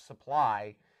enough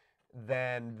supply,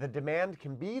 then the demand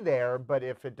can be there, but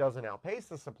if it doesn't outpace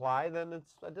the supply, then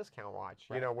it's a discount watch.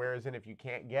 You Right. know, whereas if you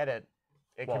can't get it,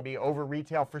 it Well- can be over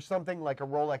retail for something like a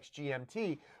Rolex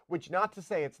GMT, which not to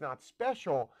say it's not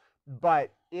special,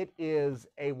 but it is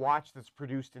a watch that's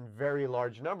produced in very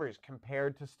large numbers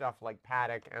compared to stuff like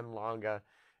Patek and Lange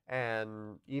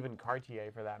and even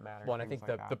Cartier for that matter. Well, and I things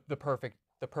think like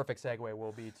the perfect segue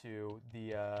will be to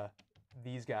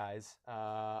these guys,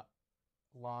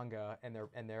 Lange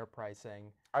and their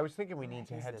pricing. I was thinking we What the need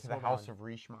to heck is head this? to the Hold House on. of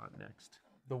Richemont next.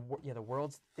 The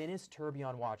world's thinnest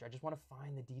tourbillon watch. I just want to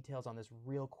find the details on this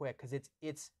real quick because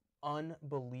it's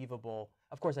unbelievable.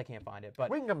 Of course, I can't find it, but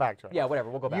We can come back to it. yeah, whatever.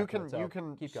 We'll go back You to can it. So you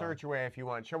can keep going. search away if you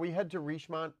want. Shall we head to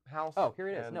Richemont House? Oh, here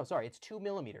it is. And- No, sorry, it's 2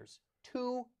 millimeters.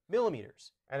 2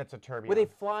 millimeters And it's a tourbillon. with a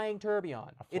flying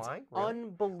tourbillon. A It's flying? Really?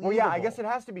 unbelievable. Well, yeah, I guess it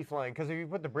has to be flying because if you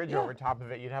put the bridge Yeah. over top of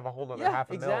it, you'd have a whole other Yeah, half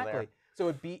a mil exactly. there. So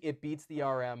it beats the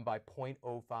RM by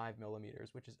 0.05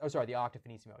 millimeters, which is the Octo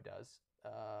Finissimo does.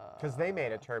 Because they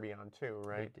made a tourbillon too,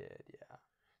 right? They did, yeah.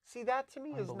 See, that to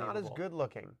me is not as Unbelievable. good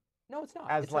looking No, it's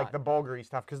not. as it's like not. the Bvlgari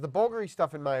stuff. Because the Bvlgari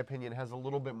stuff, in my opinion, has a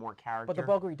little bit more character. But the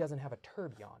Bvlgari doesn't have a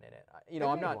tourbillon in it. You know,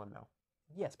 They I'm made not. one though.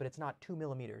 Yes, but it's not 2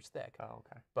 millimeters thick. Oh,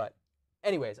 okay. But,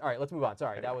 anyways, all right, let's move on.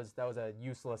 Sorry, Anyway. that was a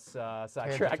useless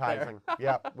sidetrack there. Tangentizing.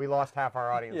 Yep, we lost half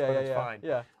our audience, but it's fine.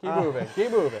 Yeah, keep moving.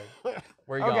 Keep moving.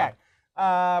 Where you Okay.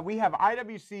 going? We have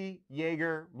IWC,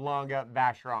 Jaeger, Lange,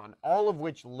 Vacheron, all of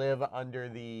which live under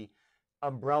the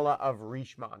umbrella of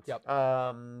Richemont. Yep.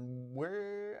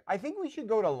 I think we should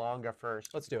go to Lange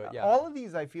first. Let's do it, yeah. All of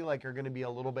these I feel like are going to be a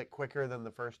little bit quicker than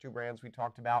the first two brands we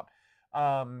talked about.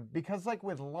 Because like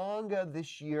with Lange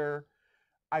this year,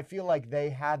 I feel like they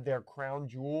had their crown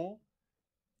jewel.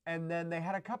 And then they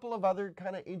had a couple of other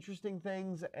kind of interesting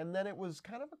things. And then it was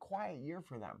kind of a quiet year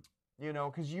for them. You know,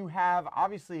 because you have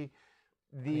obviously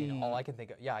I mean, all I can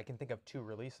think of, I can think of 2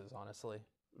 releases, honestly.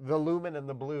 the Lumen and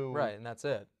the Blue. Right, and that's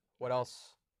it. What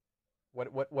else?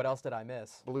 What else did I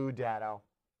miss? Blue Dado.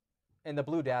 And the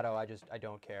Blue Dado, I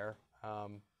don't care.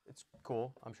 It's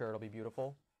cool. I'm sure it'll be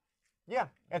beautiful. Yeah,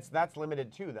 that's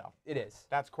limited too, though. It is.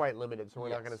 That's quite limited, so we're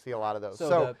not going to see a lot of those.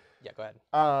 So yeah, go ahead.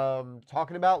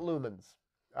 Talking about lumens,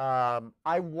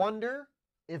 I wonder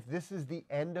if this is the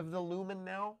end of the lumen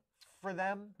now for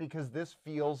them, because this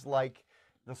feels like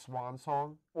the swan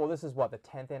song. Well, this is what, the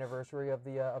 10th anniversary of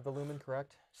the lumen,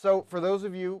 correct? So for those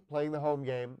of you playing the home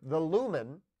game, the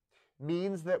lumen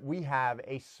means that we have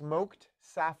a smoked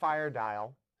sapphire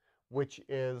dial, which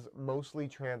is mostly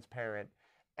transparent,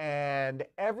 and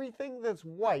everything that's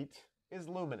white is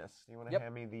luminous. You want to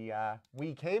hand me the,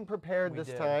 we came prepared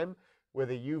this time with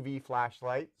a UV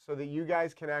flashlight so that you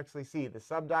guys can actually see. The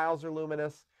subdials are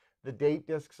luminous, the date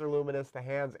discs are luminous, the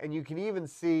hands, and you can even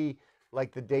see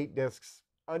like the date discs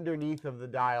underneath of the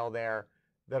dial there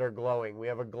that are glowing. We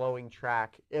have a glowing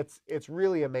track. It's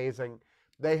really amazing.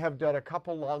 They have done a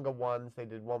couple Lange ones. They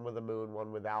did one with a moon,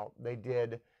 one without. They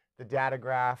did the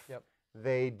Datograph. Yep.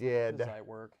 They did the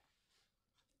Zeitwerk.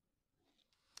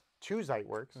 2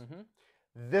 Zeitwerks.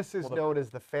 This is known as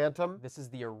the Phantom. This is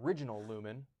the original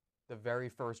lumen, the very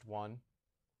first one.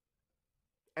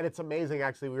 And it's amazing,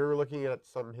 actually. We were looking at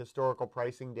some historical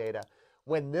pricing data.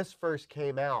 When this first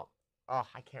came out,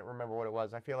 I can't remember what it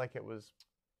was. I feel like it was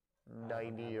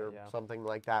 90 or something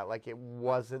like that. Like, it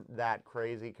wasn't that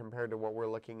crazy compared to what we're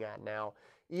looking at now.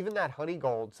 Even that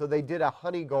Honeygold. So they did a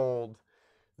Honeygold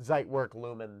Zeitwerk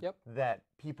lumen that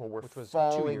people were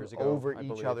falling over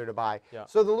each other to buy.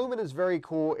 So the lumen is very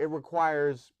cool. It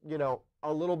requires, you know,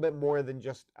 a little bit more than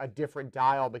just a different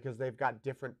dial, because they've got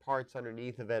different parts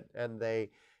underneath of it, and they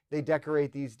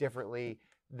decorate these differently.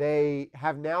 They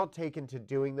have now taken to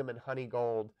doing them in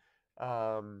Honeygold.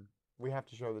 We have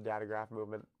to show the Datograph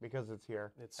movement because it's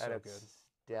here. It's so good.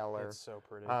 Stellar. It's so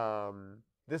pretty.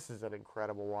 This is an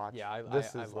incredible watch. Yeah, I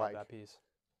love that piece.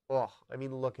 Oh, I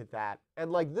mean, look at that.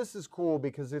 And like, this is cool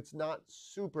because it's not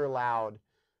super loud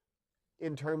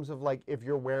in terms of like, if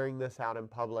you're wearing this out in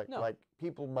public, like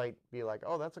people might be like,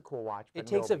 oh, that's a cool watch. But it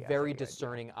takes a very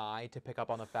discerning eye to pick up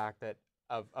on the fact that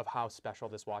of how special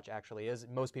this watch actually is.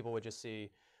 Most people would just see,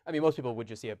 I mean, most people would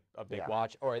just see a big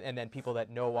watch, and then people that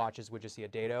know watches would just see a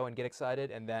dado and get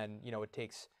excited. And then, you know, it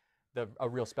takes a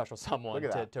real special someone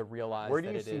to realize that it is. Where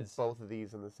do you see both of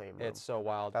these in the same room? It's so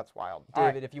wild. That's wild.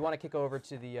 David, if you want to kick over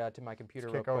to the to my computer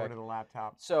real quick. Kick over to the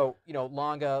laptop. So, you know,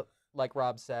 Lange, like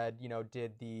Rob said, you know,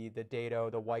 did the dado,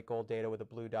 the white gold dado with a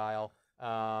blue dial,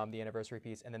 the anniversary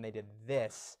piece, and then they did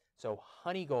this. So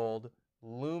Honeygold,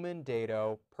 Lumen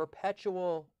dado,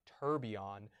 Perpetual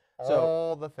tourbillon. So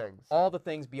all the things. All the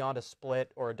things beyond a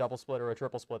split or a double split or a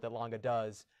triple split that Lange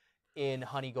does in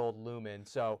Honeygold Lumen.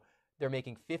 So they're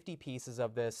making 50 pieces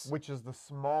of this. Which is the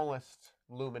smallest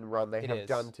Lumen run they have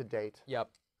done to date. Yep.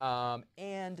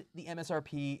 And the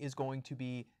MSRP is going to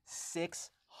be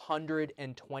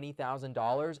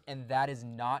 $620,000, and that is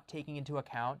not taking into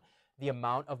account the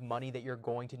amount of money that you're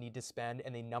going to need to spend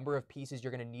and the number of pieces you're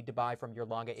going to need to buy from your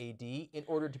Lange AD in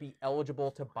order to be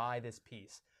eligible to buy this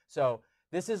piece. So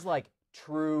this is like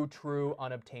true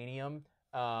unobtainium.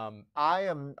 I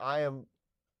am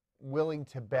willing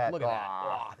to bet. Look at that.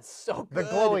 Oh, it's so good.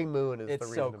 The glowing moon is the reason.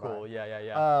 It's so cool.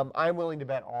 Yeah. I'm willing to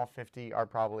bet all 50 are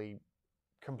probably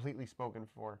completely spoken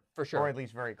for. For sure. Or at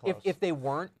least very close. If they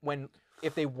weren't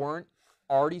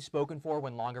already spoken for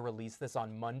when Lange released this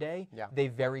on Monday, they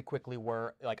very quickly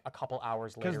were, like a couple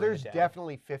hours later. Because there's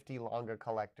definitely 50 Lange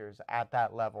collectors at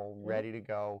that level ready to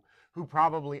go who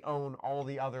probably own all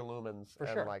the other lumens. For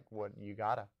and sure. Like, what, you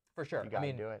gotta. For sure. You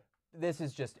gotta do it. This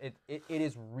is just, it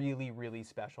is really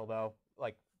special though.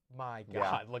 Like, my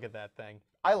God, look at that thing.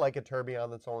 I like a tourbillon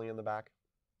that's only in the back.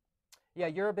 Yeah,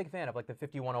 you're a big fan of like the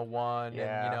 5101 and,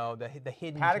 you know, the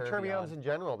hidden Patek tourbillons in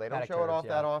general. They don't show it off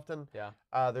that often. Yeah.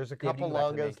 There's a couple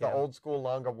Langes. The old school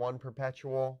Lange 1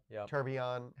 Perpetual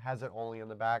tourbillon has it only in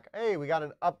the back. Hey, we got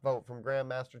an upvote from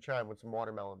Grandmaster Chime with some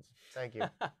watermelons. Thank you.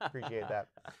 Appreciate that.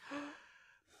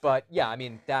 But yeah, I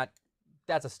mean, that's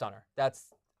a stunner. I'm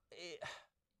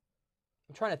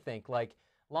trying to think. Like,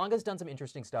 Lange's done some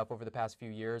interesting stuff over the past few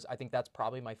years. I think that's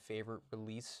probably my favorite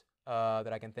release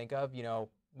that I can think of. You know,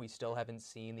 we still haven't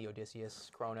seen the Odysseus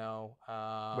Chrono.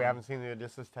 We haven't seen the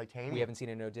Odysseus Titanium. We haven't seen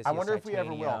an Odysseus I wonder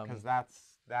Titanium. if we ever will, because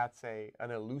that's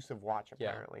an elusive watch,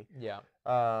 apparently. Yeah.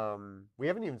 We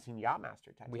haven't even seen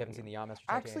Yachtmaster Titanium. We haven't seen the Yachtmaster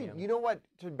Titanium. Actually, you know what?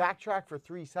 To backtrack for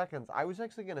 3 seconds, I was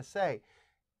actually going to say,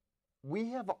 we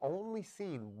have only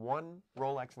seen one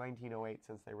Rolex 1908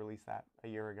 since they released that a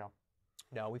year ago.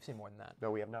 No, we've seen more than that. No,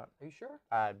 we have not. Are you sure?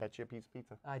 I bet you a piece of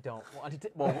pizza. I don't want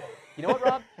to. Well, you know what,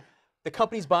 Rob? The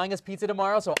company's buying us pizza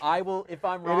tomorrow, so I will, if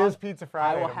I'm wrong, it is Pizza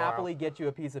Friday I will tomorrow. happily get you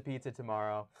a piece of pizza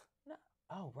tomorrow. No.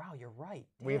 Oh, wow, you're right.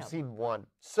 Damn. We have seen one.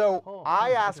 So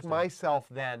I ask myself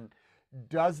then,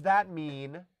 does that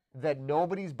mean that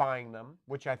nobody's buying them,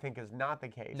 which I think is not the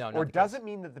case. No, not or the does case. it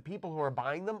mean that the people who are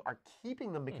buying them are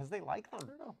keeping them because they like them? I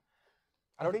don't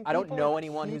know. think I don't people know are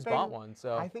anyone who's keeping- bought one,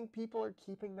 so I think people are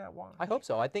keeping that watch. I hope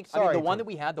so. I think Sorry the one to that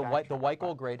we had, the backtrack, white but-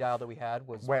 gold gray dial that we had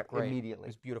was Went great. immediately. It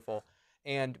was beautiful.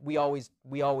 And we always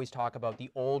talk about the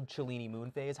old Cellini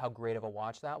moon phase, how great of a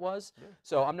watch that was. Yeah.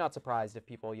 So I'm not surprised if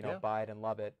people, Yeah. buy it and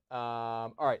love it.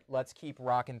 All right, let's keep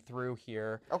rocking through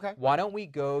here. Okay. Why don't we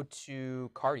go to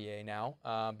Cartier now?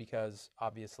 Because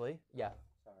obviously, yeah,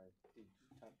 Sorry, did you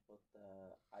talk about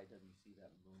the IWC, that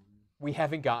moon? we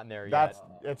haven't gotten there yet. That's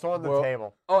it's on the Well,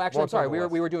 table. Oh, actually, Well, I'm it's on sorry. the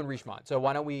We were list. doing Richemont. So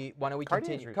why don't we Cartier's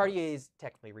continue? Richemont. Cartier's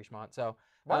technically Richemont. So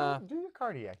Why don't do your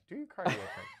Cartier? Do your Cartier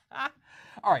thing.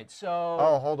 all right. So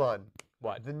Oh, hold on.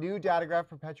 what? The new Datograph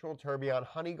Perpetual Tourbillon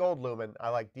Honeygold Lumen, I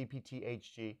like DPT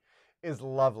HG, is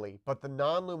lovely, but the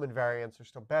non-lumen variants are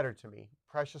still better to me.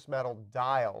 Precious metal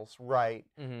dials, right?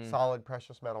 Mhm. Solid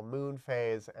precious metal moon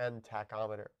phase and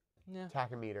tachometer. Yeah.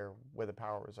 Tachometer with a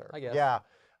power reserve. I guess. Yeah.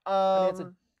 I mean, it's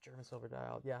a German silver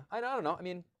dial. Yeah. I don't know. I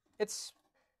mean, it's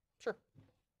sure.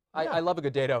 Yeah. I love a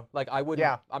good dado. Like I wouldn't.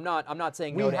 Yeah. I'm not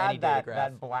saying we no to any had that, datograph.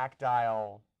 that black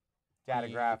dial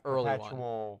Datograph early one.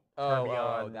 Perpetual oh,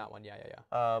 Tourbillon that one. Yeah.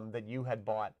 that you had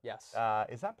bought. Yes.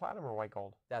 Is that platinum or white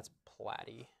gold? That's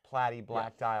platy. Platy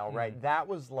black dial, right? Mhm. That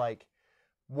was like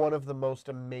one of the most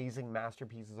amazing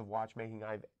masterpieces of watchmaking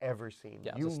I've ever seen.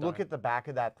 Yeah, it's You a look stunner. at the back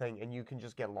of that thing and you can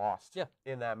just get lost Yeah.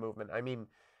 in that movement. I mean,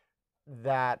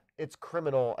 that it's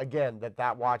criminal again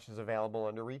that watch is available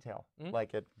under retail. Mhm.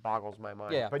 Like it boggles my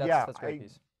mind. Yeah. but That's a great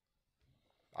piece.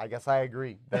 I guess I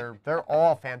agree. They're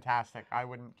all fantastic. I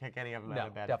wouldn't kick any of them No, out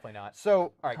of bed. definitely not. So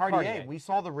All right, Cartier, Cartier. we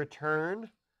saw the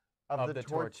return of the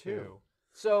Tortue.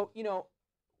 So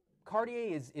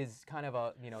Cartier is kind of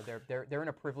a they're in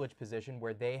a privileged position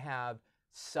where they have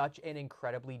such an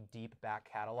incredibly deep back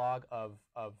catalog of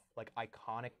like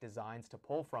iconic designs to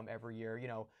pull from every year.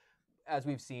 As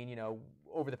we've seen,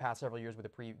 over the past several years with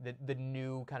the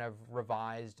new kind of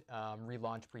revised,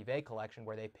 relaunched Prive collection,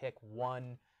 where they pick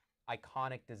one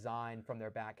iconic design from their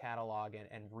back catalog and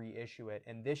reissue it.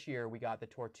 And this year we got the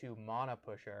Tortue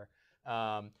Monopusher.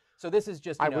 So this is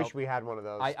just, I wish we had one of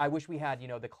those. I wish we had,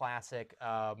 the classic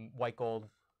white gold,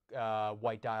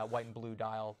 white and blue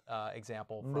dial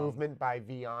example from Movement by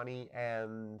Vianney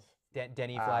and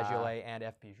Denis Flageolet and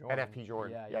FP Jordan. and FP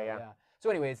Jordan. Yeah. So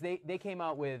anyways, they came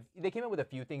out with a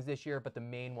few things this year, but the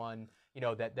main one,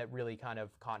 that really kind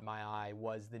of caught my eye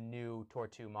was the new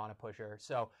Tortue Monopusher.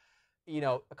 So, a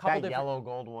couple That different yellow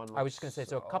gold one. I was just gonna say,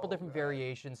 so a couple looks different so good.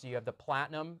 variations. So you have the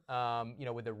platinum,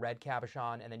 with the red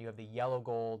cabochon, and then you have the yellow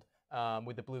gold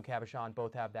with the blue cabochon.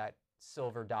 Both have that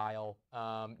silver dial.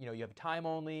 You have time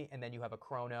only, and then you have a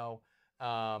chrono.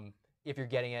 If you're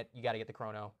getting it, you got to get the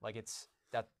chrono. Like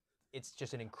it's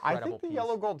just an I incredible think the piece.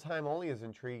 yellow gold time only is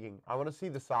intriguing. I want to see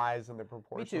the size and the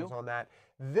proportions too. on that.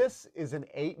 This is an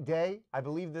 8-day. I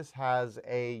believe this has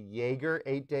a Jaeger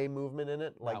 8-day movement in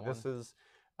it. Like That this is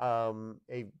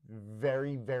a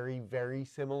very, very, very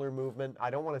similar movement. I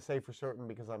don't want to say for certain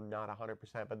because I'm not 100%,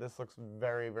 but this looks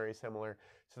very, very similar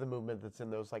to the movement that's in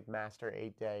those like master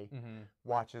 8-day Mhm.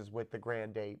 watches with the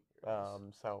grand date.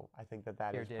 So I think that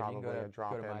Here, is Dave, you probably can a go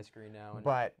drop to in. my screen now, and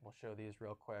But we'll show these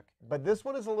real quick. this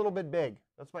one is a little bit big.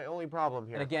 That's my only problem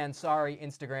here. And again, sorry,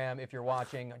 Instagram, if you're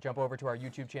watching, jump over to our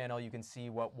YouTube channel. You can see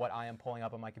what I am pulling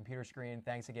up on my computer screen.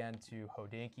 Thanks again to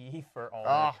Hodinky for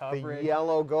all the coverage. The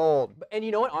yellow gold. And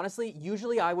you know what? Honestly,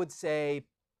 usually I would say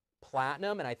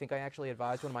platinum, and I think I actually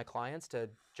advised one of my clients to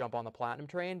jump on the platinum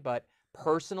train. But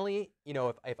personally,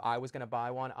 if I was going to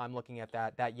buy one, I'm looking at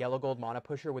that yellow gold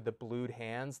Monopusher with the blued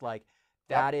hands. Like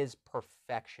that is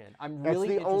perfection. I'm really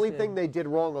That's the only interested- thing they did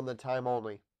wrong on the time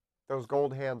only. Those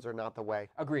gold hands are not the way.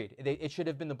 Agreed. It should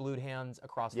have been the blued hands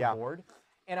across Yeah. the board.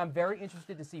 And I'm very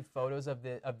interested to see photos of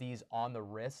these on the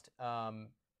wrist.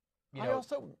 I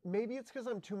also, maybe it's because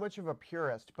I'm too much of a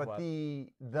purist, but What? the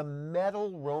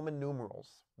metal Roman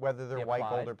numerals, whether they're The white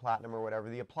applied? gold or platinum or whatever,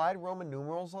 the applied Roman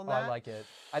numerals on Oh, that. I like it.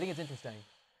 I think it's interesting.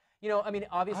 I mean,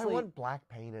 obviously. I want black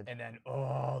painted. And then,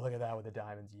 oh, look at that with the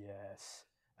diamonds. Yes.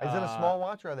 Is it a small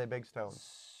watch or are they big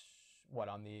stones? What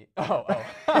on the? Oh.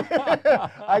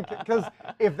 Because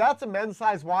if that's a men's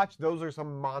size watch, those are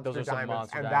some monster Those are some diamonds,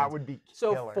 monster and that diamonds. would be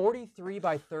So killer. 43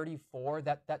 by 34.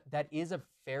 That is a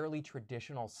fairly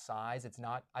traditional size. It's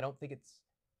not. I don't think it's.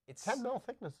 10 mil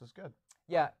thickness is good.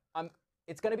 Yeah.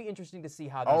 It's going to be interesting to see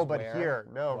how these Oh, but wear. here,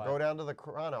 no, What? go down to the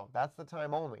chrono. That's the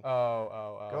time only.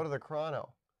 Oh. Go to the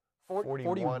chrono.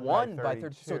 41 by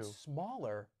 30. So 32. it's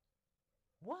smaller.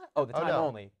 What? Oh, the Oh, time no.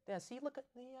 only. Yeah, see, look at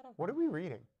the. What are we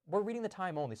reading? We're reading the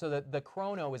time only. So the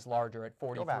chrono is larger at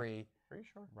 43. Are you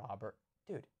sure? Robert.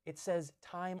 Dude, it says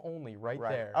time only right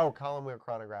Right. there. Oh, column wheel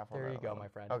chronograph. On There that you go, one. my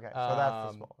friend. Okay, so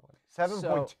that's the smaller one.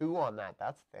 7.2 on that.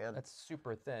 That's thin. That's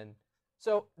super thin.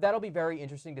 So that'll be very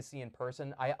interesting to see in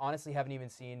person. I honestly haven't even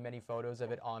seen many photos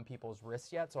of it on people's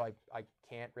wrists yet, so I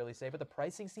can't really say. But the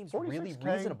pricing seems really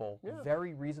 46K. reasonable, Yeah.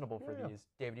 very reasonable for Yeah. these.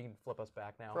 David, you can flip us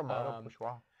back now. From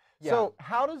Monopusher. Yeah. So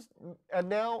how does, and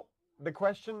now the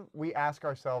question we ask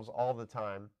ourselves all the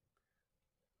time,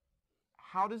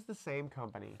 how does the same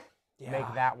company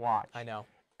make that watch? I know.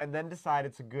 And then decide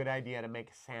it's a good idea to make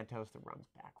a Santos that runs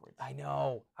backwards? I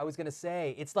know. I was going to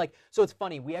say, it's like, so it's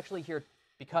funny. We actually hear,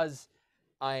 because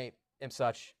I am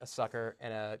such a sucker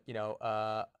and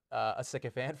a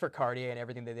sycophant for Cartier and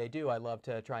everything that they do, I love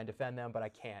to try and defend them, but I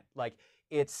can't. Like,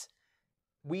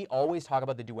 we always talk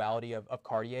about the duality of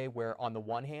Cartier, where on the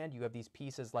one hand, you have these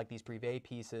pieces like these Prive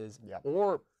pieces,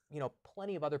 or,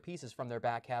 plenty of other pieces from their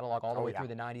back catalog all the way through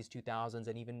the 90s, 2000s,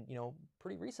 and even,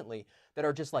 pretty recently, that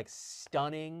are just like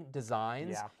stunning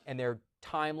designs, and they're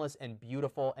timeless and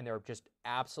beautiful, and they're just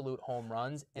absolute home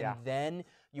runs. And then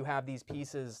you have these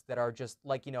pieces that are just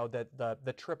like,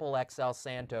 the triple XL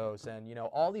Santos, and,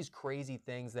 all these crazy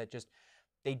things that just,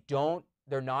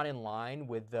 they're not in line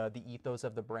with the ethos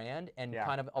of the brand. And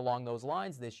kind of along those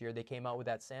lines this year, they came out with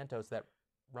that Santos that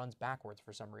runs backwards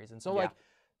for some reason. So like,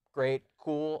 great,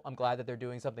 cool. I'm glad that they're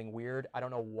doing something weird. I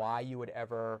don't know why you would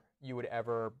ever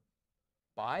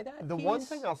buy that The piece. one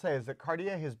thing I'll say is that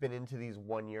Cartier has been into these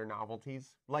one-year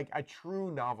novelties, like a true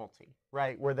novelty,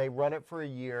 right? Where they run it for a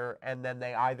year and then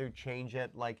they either change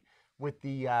it, like with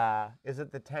the, is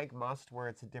it the Tank Must, where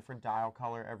it's a different dial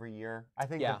color every year? I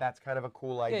think that's kind of a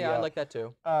cool idea. Yeah, I like that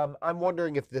too. I'm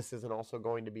wondering if this isn't also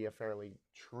going to be a fairly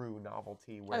true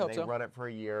novelty, where they run it for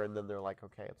a year and then they're like,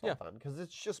 okay, it's all done. Because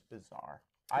it's just bizarre.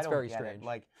 I don't get it.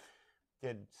 Like,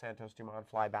 did Santos Dumont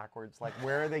fly backwards? Like,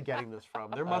 where are they getting this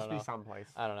from? There must be someplace.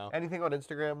 I don't know. Anything on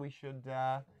Instagram we should?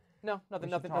 No,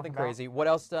 nothing crazy. What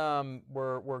else?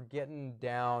 We're getting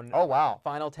down. Oh wow!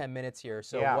 Final 10 minutes here.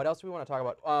 So what else do we want to talk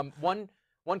about?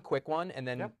 One quick one, and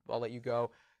then I'll let you go.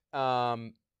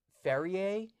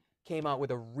 Ferrier came out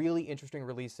with a really interesting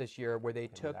release this year, where they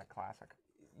took that classic.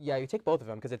 Yeah, you take both of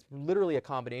them because it's literally a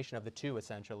combination of the two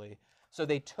essentially. So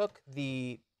they took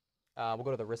the we'll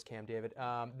go to the wrist cam, David.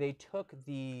 They took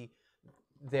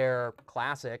their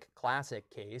classic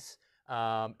case,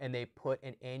 and they put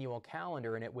an annual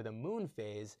calendar in it with a moon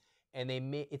phase, and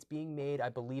it's being made, I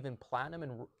believe, in platinum,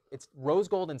 and it's rose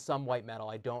gold and some white metal.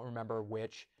 I don't remember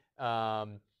which, but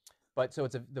so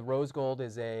the rose gold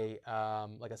is a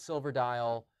like a silver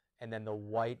dial, and then the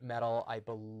white metal, I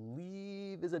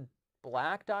believe, is a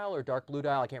black dial or dark blue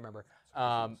dial. I can't remember.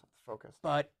 Focused.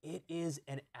 But it is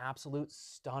an absolute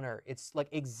stunner. It's like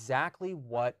exactly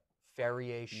what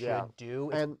Ferrier should do.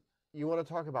 And you want to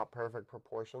talk about perfect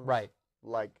proportions? Right.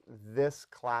 Like this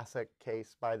classic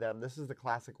case by them. This is the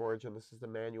classic origin. This is the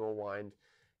manual wind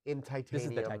in titanium. This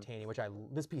is the titanium, which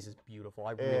this piece is beautiful.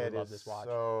 I really love this watch.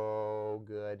 So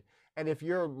good. And if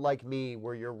you're like me,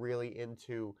 where you're really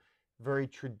into very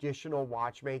traditional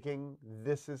watchmaking,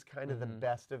 this is kind of the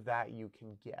best of that you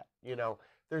can get.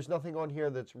 There's nothing on here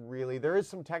that's really, there is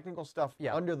some technical stuff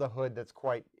under the hood that's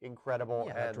quite incredible.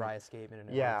 Yeah, and dry escapement and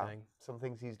everything. Yeah, some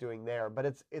things he's doing there. But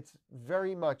it's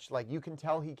very much like, you can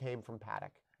tell he came from Patek,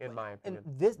 in my opinion.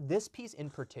 And this piece in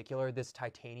particular, this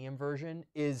titanium version,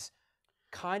 is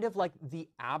kind of like the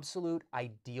absolute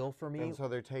ideal for me. And so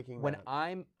they're taking when that,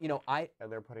 I'm, and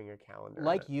they're putting a calendar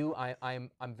like in it. you,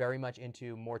 I'm very much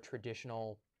into more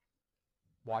traditional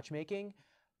watchmaking.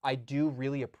 I do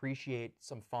really appreciate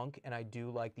some funk, and I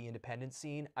do like the independent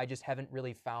scene. I just haven't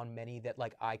really found many that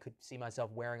like I could see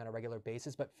myself wearing on a regular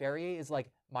basis. But Ferrier is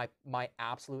like my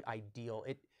absolute ideal.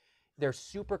 They're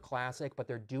super classic, but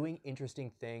they're doing interesting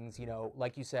things.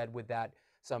 Like you said, with that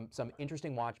some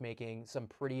interesting watchmaking, some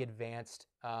pretty advanced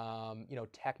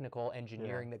technical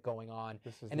engineering that going on,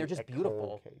 and they're just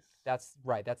beautiful. Case. That's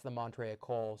right. That's the Montre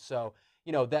Ecole. So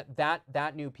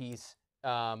that new piece.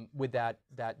 With that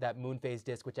moon phase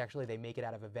disc, which actually they make it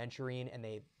out of aventurine, and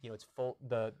it's full.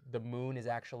 The moon is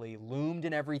actually loomed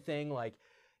and everything. Like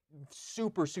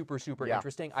super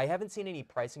interesting. I haven't seen any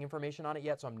pricing information on it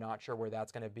yet, so I'm not sure where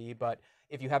that's going to be. But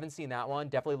if you haven't seen that one,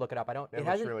 definitely look it up. It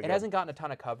hasn't gotten a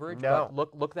ton of coverage. No.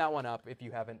 But look that one up if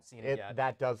you haven't seen it yet.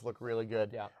 That does look really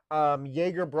good. Yeah.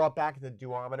 Jaeger brought back the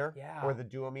duometer, or the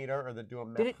duometer, or the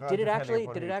duometer. Did it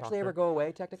actually ever go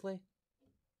away technically?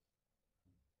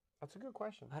 That's a good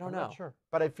question. I don't I'm know. Not sure,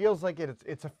 but it feels like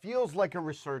feels like a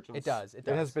resurgence. It does. It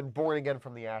has been born again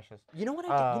from the ashes. You know what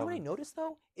I noticed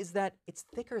though is that it's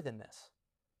thicker than this.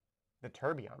 The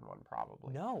Tourbillon one,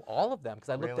 probably. No, all of them, because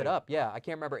I looked it up. Yeah, I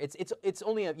can't remember. It's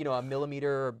only a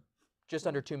millimeter just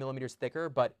under 2 millimeters thicker,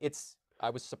 but I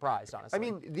was surprised, honestly. I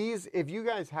mean, these, if you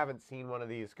guys haven't seen one of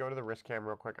these, go to the wrist cam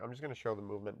real quick. I'm just going to show the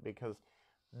movement because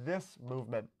this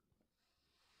movement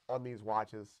on these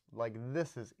watches, like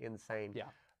this is insane. Yeah.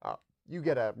 You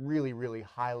get a really, really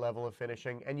high level of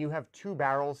finishing, and you have 2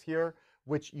 barrels here,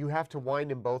 which you have to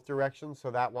wind in both directions.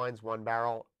 So that winds one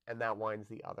barrel and that winds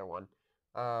the other one.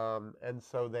 And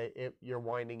so you're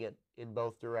winding it in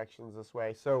both directions this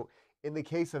way. So in the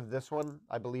case of this one,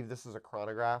 I believe this is a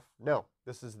chronograph. No,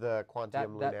 this is the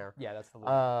Quantium Lunaire. Yeah, that's the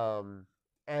Lunaire.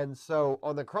 And so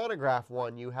on the chronograph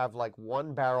one, you have like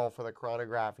 1 barrel for the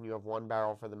chronograph and you have 1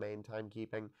 barrel for the main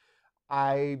timekeeping.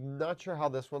 I'm not sure how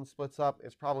this one splits up.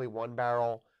 It's probably 1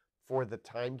 barrel for the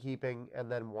timekeeping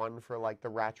and then 1 for like the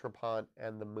rattrapant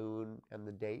and the moon and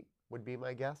the date would be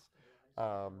my guess.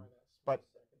 But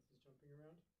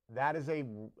that is a,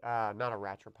 not a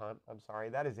rattrapant, I'm sorry,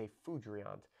 that is a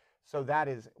foudroyant. So that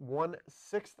is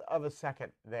 1/6 of a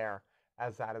second there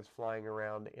as that is flying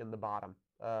around in the bottom,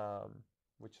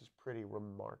 which is pretty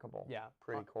remarkable. Yeah.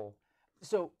 Pretty cool.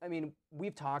 So, I mean,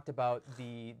 we've talked about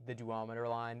the duometer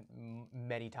line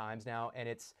many times now, and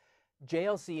it's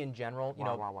JLC in general, you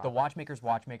know, the watchmaker's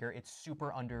watchmaker, it's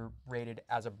super underrated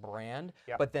as a brand.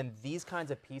 Yep. But then these kinds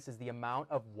of pieces, the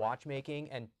amount of watchmaking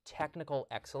and technical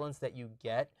excellence that you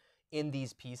get in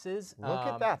these pieces. Look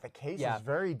at that. The case is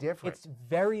very different. It's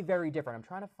very, very different. I'm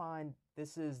trying to find,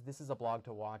 this is a Blog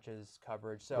to Watches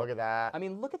coverage. So look at that. I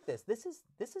mean, look at this. This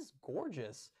is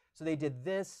gorgeous. So they did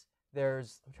this.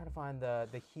 There's, I'm trying to find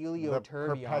the Helio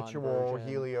Tourbillon Perpetual version.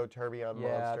 Helio Tourbillon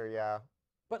monster, yeah.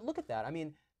 But look at that. I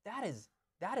mean, that is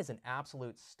an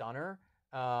absolute stunner.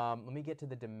 Let me get to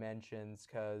the dimensions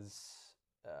because.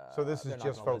 So this is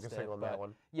just focusing on that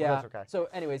one. Yeah. Well, that's okay. So,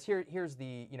 anyways, here's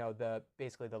the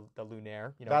basically the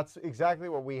Lunaire. You know, that's exactly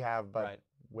what we have, but right.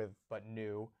 But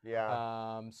new.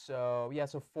 Yeah. So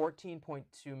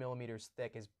 14.2 millimeters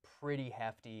thick is pretty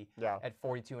hefty. Yeah. At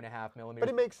 42.5 millimeters. But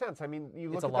it makes sense. I mean,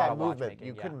 you look at that movement.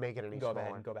 You couldn't make it any smaller. Go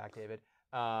ahead and go back, David.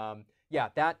 Yeah,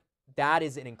 that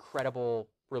is an incredible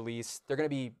release. They're going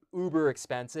to be uber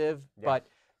expensive, but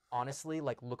honestly,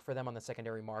 like look for them on the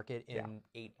secondary market in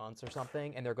 8 months or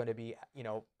something, and they're going to be, you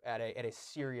know, at a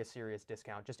serious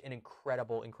discount. Just an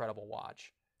incredible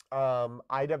watch.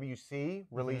 IWC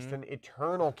released an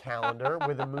eternal calendar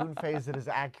with a moon phase that is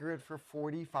accurate for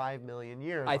 45 million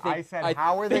years. I said,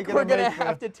 how are they going to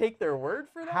have to take their word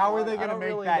for that? How are they going to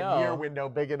make that year window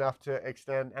big enough to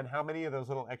extend? And how many of those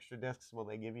little extra discs will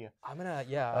they give you? I'm gonna,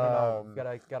 I don't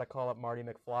know. Gotta call up Marty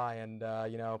McFly and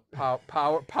you know,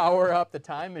 power up the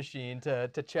time machine to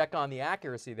check on the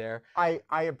accuracy there. I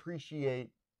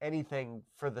appreciate anything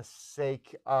for the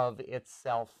sake of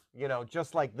itself, you know,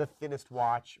 just like the thinnest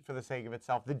watch for the sake of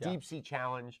itself, the Deep Sea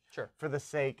Challenge for the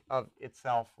sake of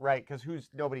itself, right? Because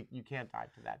you can't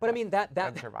dive to that. But I mean that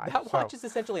watch is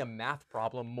essentially a math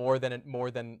problem more than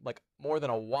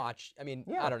a watch. I mean,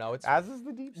 I don't know. It's as is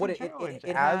the Deep Sea Challenge.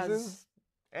 As is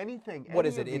anything. What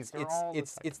is it? It's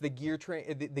the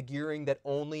the gearing that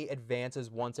only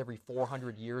advances once every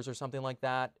 400 years or something like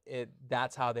that.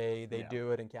 That's how they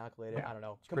do it and calculate it. Yeah. I don't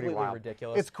know. It's completely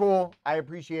ridiculous. It's cool. I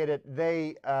appreciate it.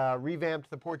 They revamped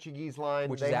the Portuguese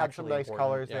line. They have some nice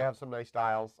colors. They have some nice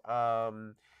styles.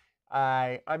 I'm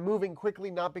moving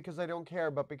quickly, not because I don't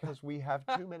care, but because we have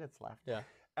 2 minutes left. Yeah.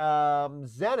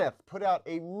 Zenith put out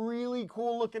a really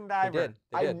cool looking diver.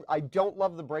 They did. I don't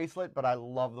love the bracelet, but I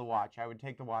love the watch. I would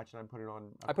take the watch and I'd put it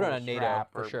on a NATO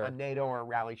for sure. A NATO or a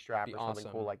rally strap or something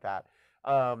awesome. Cool like that.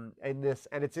 And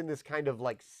it's in this kind of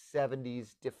like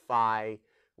 70s Defy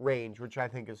range, which I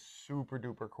think is super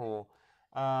duper cool.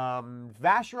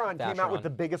 Vacheron came out with the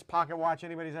biggest pocket watch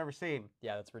anybody's ever seen.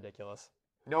 Yeah, that's ridiculous.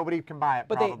 Nobody can buy it.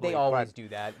 But they always do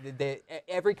that.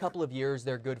 Every couple of years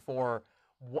they're good for.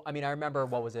 I mean, I remember,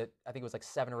 what was it? I think it was like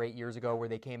 7 or 8 years ago where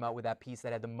they came out with that piece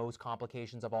that had the most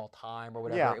complications of all time or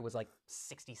whatever. Yeah. It was like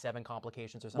 67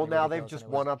 complications or something. Well, now they've just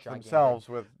one-upped themselves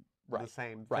with the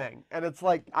same thing. And it's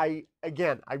like, I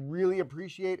really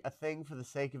appreciate a thing for the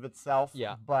sake of itself.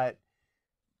 Yeah. But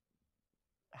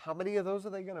how many of those are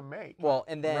they going to make? Well,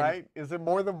 and then... Right? Is it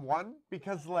more than one?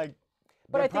 Because, like...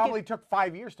 But it probably took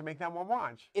 5 years to make that one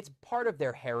watch. It's part of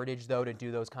their heritage, though, to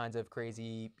do those kinds of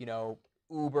crazy, you know,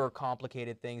 uber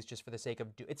complicated things just for the sake of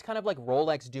it's kind of like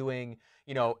Rolex doing,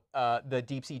 you know, the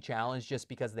Deep Sea Challenge just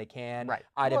because they can. Right.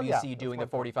 IWC doing the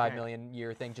 45 million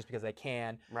year thing just because they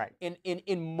can. Right.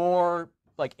 In more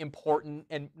like important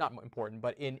and not important,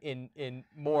 but in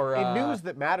more in news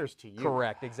that matters to you.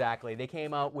 Correct. Exactly. They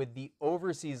came out with the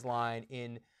overseas line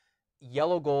in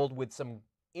yellow gold with some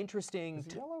interesting. Is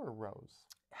it yellow or rose?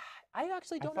 I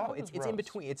actually don't know. It's in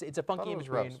between. It's a funky in rose.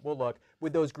 between. We'll look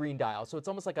with those green dials. So it's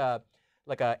almost like a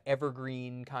like a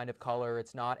evergreen kind of color.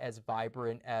 It's not as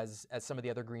vibrant as some of the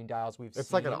other green dials we've seen.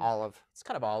 It's like an olive. It's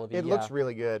kind of olivey. It looks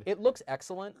really good. It looks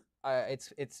excellent.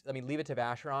 It's. I mean, leave it to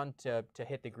Vacheron to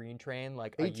hit the green train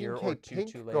like a year or two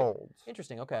pink too late. gold.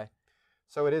 Interesting. Okay.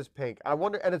 So it is pink. I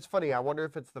wonder, and it's funny. I wonder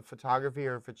if it's the photography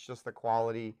or if it's just the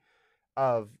quality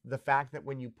of the fact that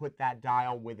when you put that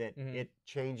dial with it, it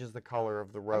changes the color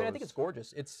of the rose. I mean, I think it's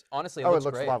gorgeous. It's honestly, it looks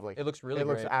great. lovely. It looks really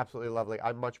great. It great. looks absolutely lovely.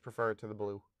 I much prefer it to the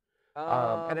blue.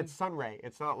 And it's sunray.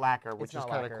 It's not lacquer, which is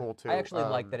kind of cool too. I actually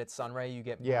like that it's sunray. You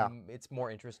get it's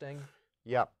more interesting.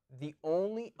 Yep. The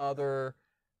only other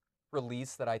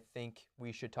release that I think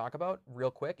we should talk about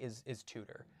real quick is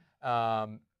Tudor.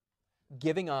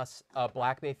 Giving us a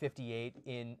Black Bay 58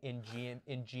 in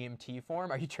GMT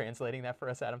form. Are you translating that for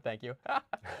us, Adam? Thank you.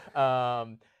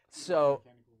 So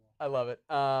I love it.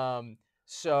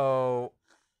 So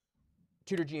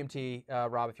Tudor GMT,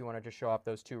 Rob, if you want to just show off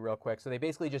those two real quick. So they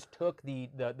basically just took the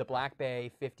Black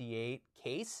Bay 58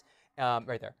 case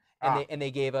right there, and they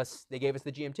gave us the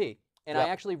GMT. And I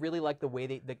actually really like the way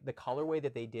the colorway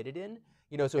that they did it in.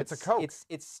 You know, so it's a Coke.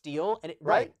 It's steel and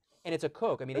right. And it's a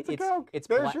Coke. I mean, it's a Coke.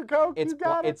 There's your Coke. You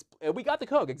got it. We got the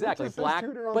Coke, exactly. Black,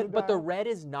 but the red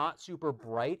is not super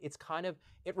bright. It's kind of,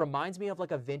 it reminds me of like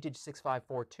a vintage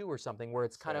 6542 or something, where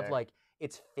it's kind of like,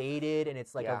 it's faded and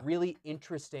it's like a really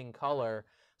interesting color.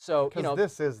 So, you know,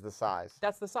 this is the size.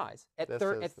 That's the size. At this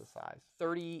is the size.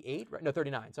 38, right? No,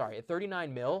 39. Sorry, at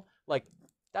 39 mil, like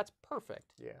that's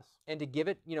perfect. Yes. And to give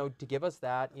it, you know, to give us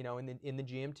that, you know, in the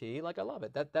GMT, like I love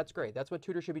it. That's great. That's what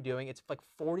Tudor should be doing. It's like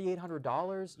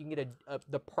 $4,800. You can get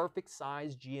the perfect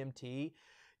size GMT,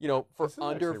 you know, for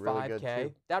under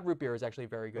 $5K. That root beer is actually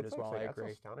very good as well. I agree.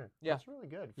 That's stunning. Yeah, that's really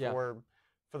good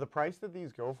for the price that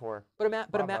these go for.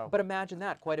 But imagine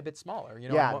that quite a bit smaller. You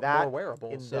know, more wearable.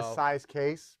 In this size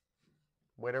case,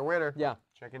 winner. Yeah.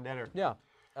 Chicken dinner. Yeah.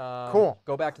 Cool.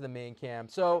 Go back to the main cam.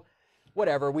 So.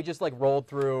 Whatever, we just like rolled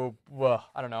through,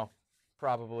 I don't know,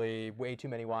 probably way too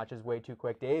many watches, way too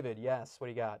quick. David, yes, what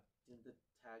do you got? Did the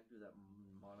tag do that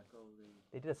Monaco?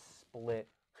 They did a split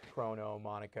chrono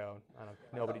Monaco. I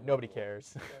don't. Nobody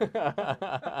cares.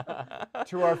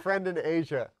 To our friend in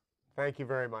Asia, thank you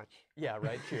very much. Yeah,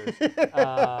 right. Cheers.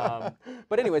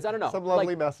 But anyways, I don't know. Some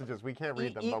lovely messages. We can't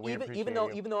read them, but we appreciate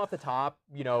even though off the top,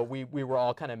 you know, we were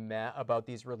all kind of meh about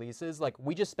these releases. Like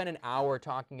we just spent an hour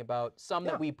talking about some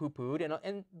that we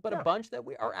poo-pooed, but a bunch that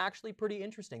are actually pretty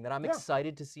interesting that I'm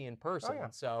excited to see in person.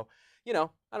 So, you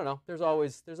know, I don't know. There's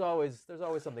always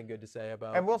something good to say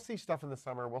about. And we'll see stuff in the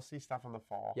summer. We'll see stuff in the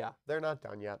fall. Yeah, they're not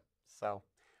done yet. So,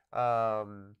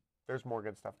 there's more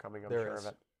good stuff coming. I'm sure of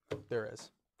it. There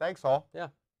is. Thanks all. Yeah.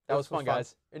 That was fun,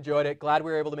 guys. Enjoyed it. Glad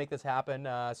we were able to make this happen.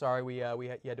 Sorry you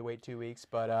had to wait 2 weeks,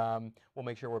 but we'll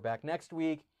make sure we're back next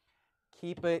week.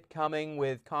 Keep it coming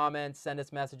with comments. Send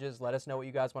us messages. Let us know what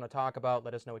you guys want to talk about.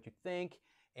 Let us know what you think.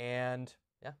 And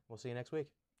yeah, we'll see you next week.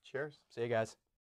 Cheers. See you guys.